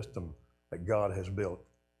 and the system that God has built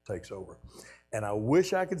takes over. And I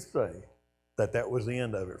wish I could say that that was the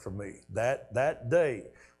end of it for me. That day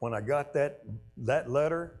when I got that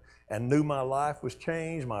letter and knew my life was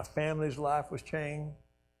changed, my family's life was changed,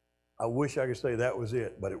 I wish I could say that was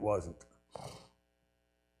it, but it wasn't.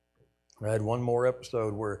 I had one more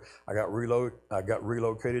episode where I got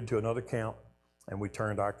relocated to another camp, and we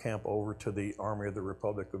turned our camp over to the Army of the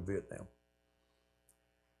Republic of Vietnam.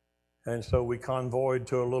 And so we convoyed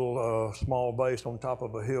to a little small base on top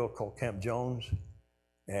of a hill called Camp Jones,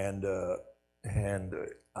 and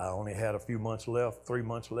I only had a few months left, 3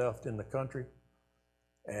 months left in the country,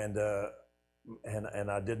 and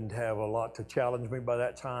I didn't have a lot to challenge me by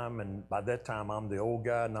that time. And by that time, I'm the old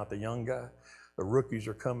guy, not the young guy. The rookies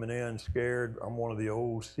are coming in scared. I'm one of the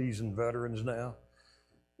old seasoned veterans now.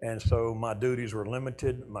 And so my duties were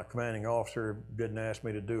limited. My commanding officer didn't ask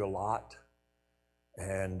me to do a lot.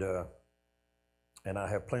 And I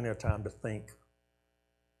have plenty of time to think.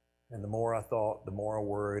 And the more I thought, the more I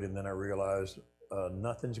worried. And then I realized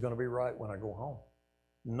nothing's going to be right when I go home.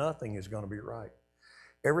 Nothing is going to be right.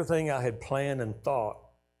 Everything I had planned and thought,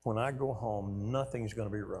 when I go home, nothing's going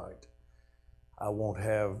to be right. I won't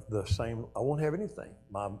have anything.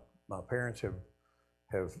 My parents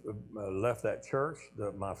have left that church.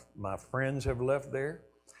 My friends have left there.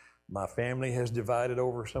 My family has divided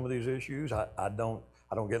over some of these issues. I don't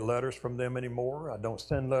get letters from them anymore. I don't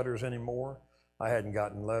send letters anymore. I hadn't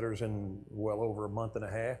gotten letters in well over a month and a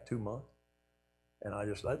half, 2 months. And I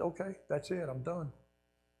just said, okay, that's it, I'm done.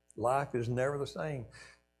 Life is never the same.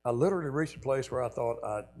 I literally reached a place where I thought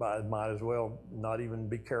I might as well not even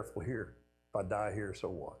be careful here. If I die here, so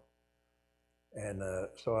what? And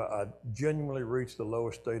so I genuinely reached the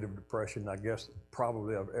lowest state of depression, I guess,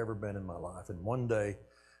 probably I've ever been in my life. And one day,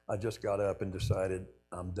 I just got up and decided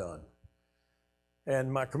I'm done.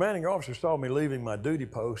 And my commanding officer saw me leaving my duty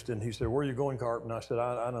post, and he said, "Where are you going, Carp?" And I said,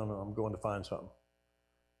 I don't know. I'm going to find something.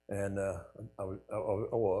 And I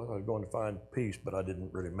was going to find peace, but I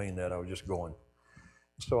didn't really mean that. I was just going.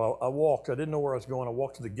 So I walked. I didn't know where I was going. I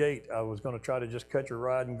walked to the gate. I was going to try to just catch a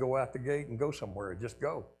ride and go out the gate and go somewhere. Just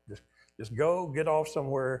go. Just go, get off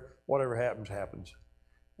somewhere. Whatever happens, happens.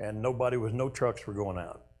 And no trucks were going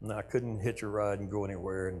out. And I couldn't hitch a ride and go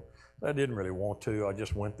anywhere. And I didn't really want to. I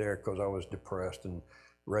just went there because I was depressed and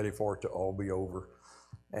ready for it to all be over.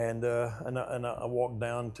 And I walked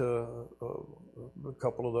down to a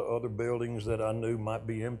couple of the other buildings that I knew might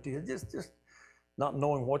be empty. Just not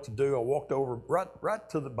knowing what to do. I walked over right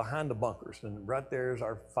to behind the bunkers, and right there is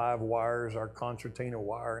our 5 wires, our concertina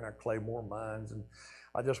wire, and our Claymore mines. And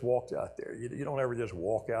I just walked out there. You don't ever just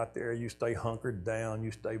walk out there. You stay hunkered down.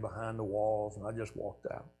 You stay behind the walls. And I just walked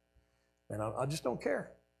out. And I just don't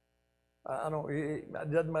care.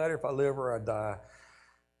 It doesn't matter if I live or I die.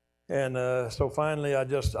 And so finally, I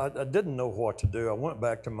didn't know what to do. I went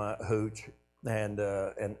back to my hooch, and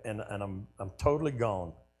I'm totally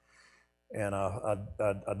gone. And I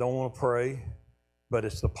don't want to pray, but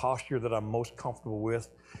it's the posture that I'm most comfortable with,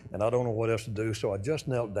 and I don't know what else to do. So I just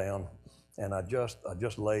knelt down, and I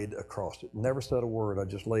just laid across it. Never said a word. I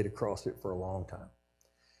just laid across it for a long time.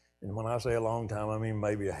 And when I say a long time, I mean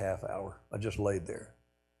maybe a half hour. I just laid there.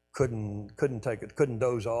 Couldn't take it. Couldn't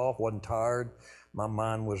doze off. Wasn't tired. My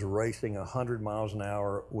mind was racing 100 miles an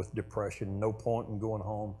hour with depression. No point in going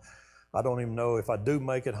home. I don't even know if I do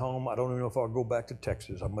make it home. I don't even know if I'll go back to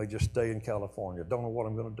Texas. I may just stay in California. Don't know what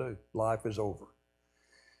I'm going to do. Life is over.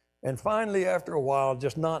 And finally, after a while,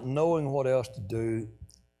 just not knowing what else to do,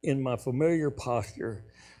 in my familiar posture,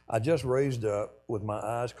 I just raised up with my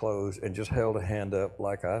eyes closed and just held a hand up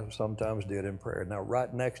like I sometimes did in prayer. Now,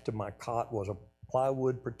 right next to my cot was a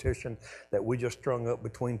plywood partition that we just strung up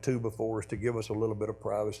between 2 befores to give us a little bit of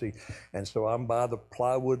privacy. And so I'm by the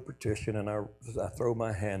plywood partition, and I throw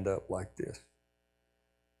my hand up like this.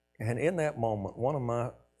 And in that moment, one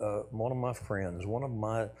of my friends, one of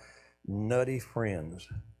my nutty friends,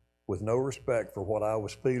 with no respect for what I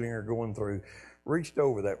was feeling or going through, reached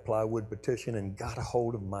over that plywood partition and got a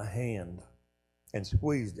hold of my hand and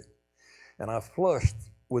squeezed it. And I flushed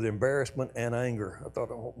with embarrassment and anger. I thought,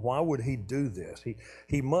 why would he do this?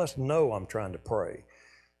 He must know I'm trying to pray.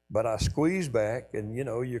 But I squeezed back, and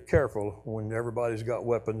you're careful when everybody's got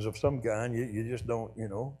weapons of some kind. You just don't,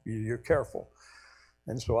 you're careful.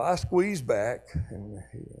 And so I squeezed back, and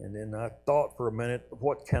then I thought for a minute,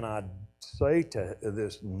 what can I say to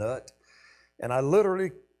this nut? And I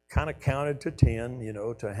literally kind of counted to 10,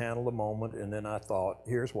 to handle the moment. And then I thought,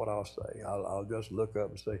 here's what I'll say. I'll just look up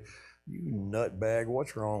and say, "You nutbag,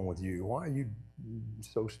 what's wrong with you? Why are you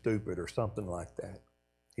so stupid?" or something like that.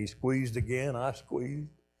 He squeezed again, I squeezed,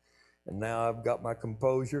 and now I've got my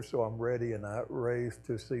composure, so I'm ready, and I raised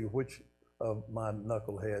to see which of my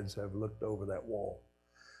knuckleheads have looked over that wall.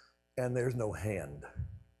 And there's no hand.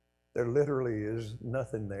 There literally is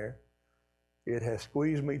nothing there. It has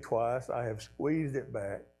squeezed me twice. I have squeezed it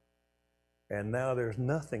back, and now there's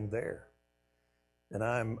nothing there. And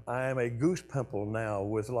I am a goose pimple now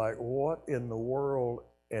with like, what in the world?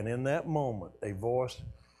 And in that moment, a voice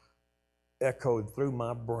echoed through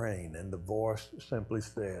my brain, and the voice simply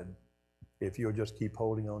said, "If you'll just keep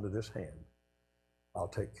holding on to this hand, I'll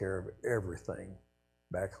take care of everything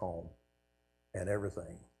back home, and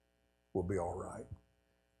everything will be all right."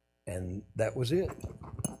 And that was it.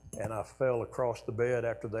 And I fell across the bed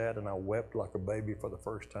after that, and I wept like a baby for the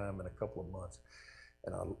first time in a couple of months.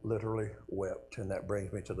 And I literally wept. And that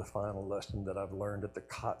brings me to the final lesson that I've learned at the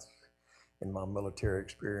cots in my military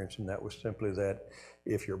experience, and that was simply that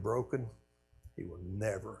if you're broken, he will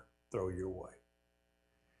never throw you away.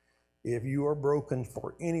 If you are broken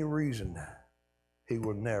for any reason, he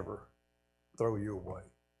will never throw you away.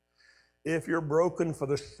 If you're broken for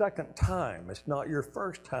the second time, it's not your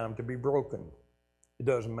first time to be broken, it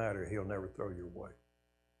doesn't matter, he'll never throw you away.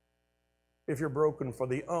 If you're broken for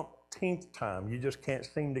the umpteenth time, you just can't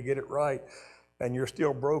seem to get it right, and you're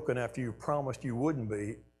still broken after you promised you wouldn't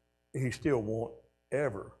be, he still won't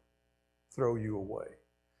ever throw you away.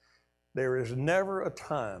 There is never a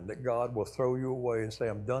time that God will throw you away and say,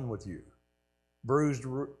 "I'm done with you." Bruised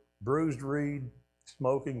reed,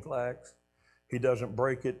 smoking flax, he doesn't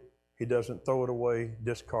break it, he doesn't throw it away,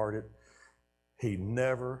 discard it. He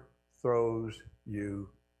never throws you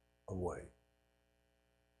away.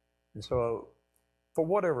 And so, for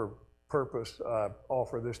whatever purpose I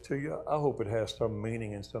offer this to you, I hope it has some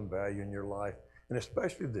meaning and some value in your life, and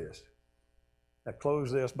especially this. I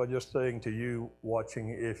close this by just saying to you watching,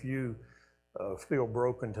 if you feel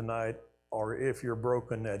broken tonight, or if you're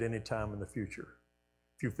broken at any time in the future,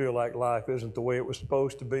 if you feel like life isn't the way it was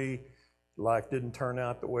supposed to be, life didn't turn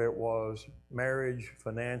out the way it was, marriage,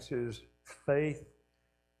 finances, faith,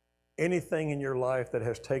 anything in your life that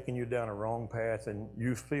has taken you down a wrong path and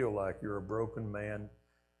you feel like you're a broken man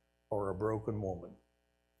or a broken woman,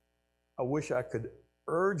 I wish I could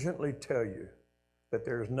urgently tell you that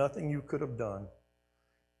there's nothing you could have done,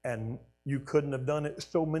 and you couldn't have done it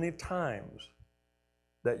so many times,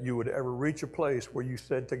 that you would ever reach a place where you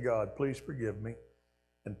said to God, please forgive me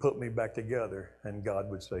and put me back together, and God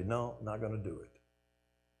would say, no, I'm not going to do it.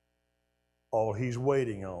 All he's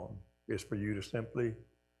waiting on is for you to simply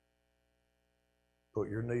put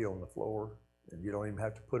your knee on the floor, and you don't even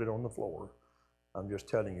have to put it on the floor. I'm just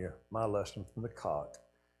telling you, my lesson from the cot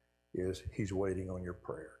is he's waiting on your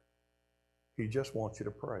prayer. He just wants you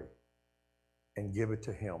to pray and give it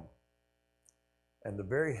to him. And the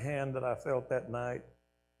very hand that I felt that night,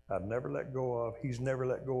 I've never let go of. He's never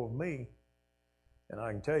let go of me. And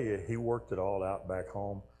I can tell you, he worked it all out back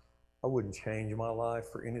home. I wouldn't change my life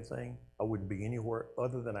for anything. I wouldn't be anywhere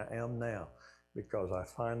other than I am now, because I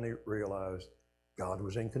finally realized God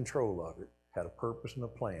was in control of it, had a purpose and a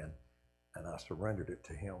plan, and I surrendered it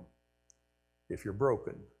to him. If you're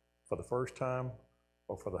broken for the first time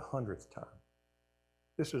or for the 100th time,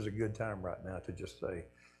 this is a good time right now to just say,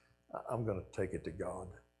 I'm going to take it to God,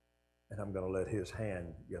 and I'm going to let his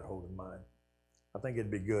hand get a hold of mine. I think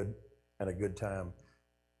it'd be good and a good time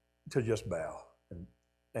to just bow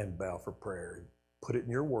and bow for prayer. Put it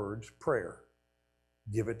in your words, prayer.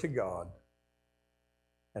 Give it to God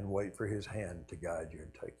and wait for his hand to guide you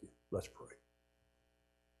and take you. Let's pray.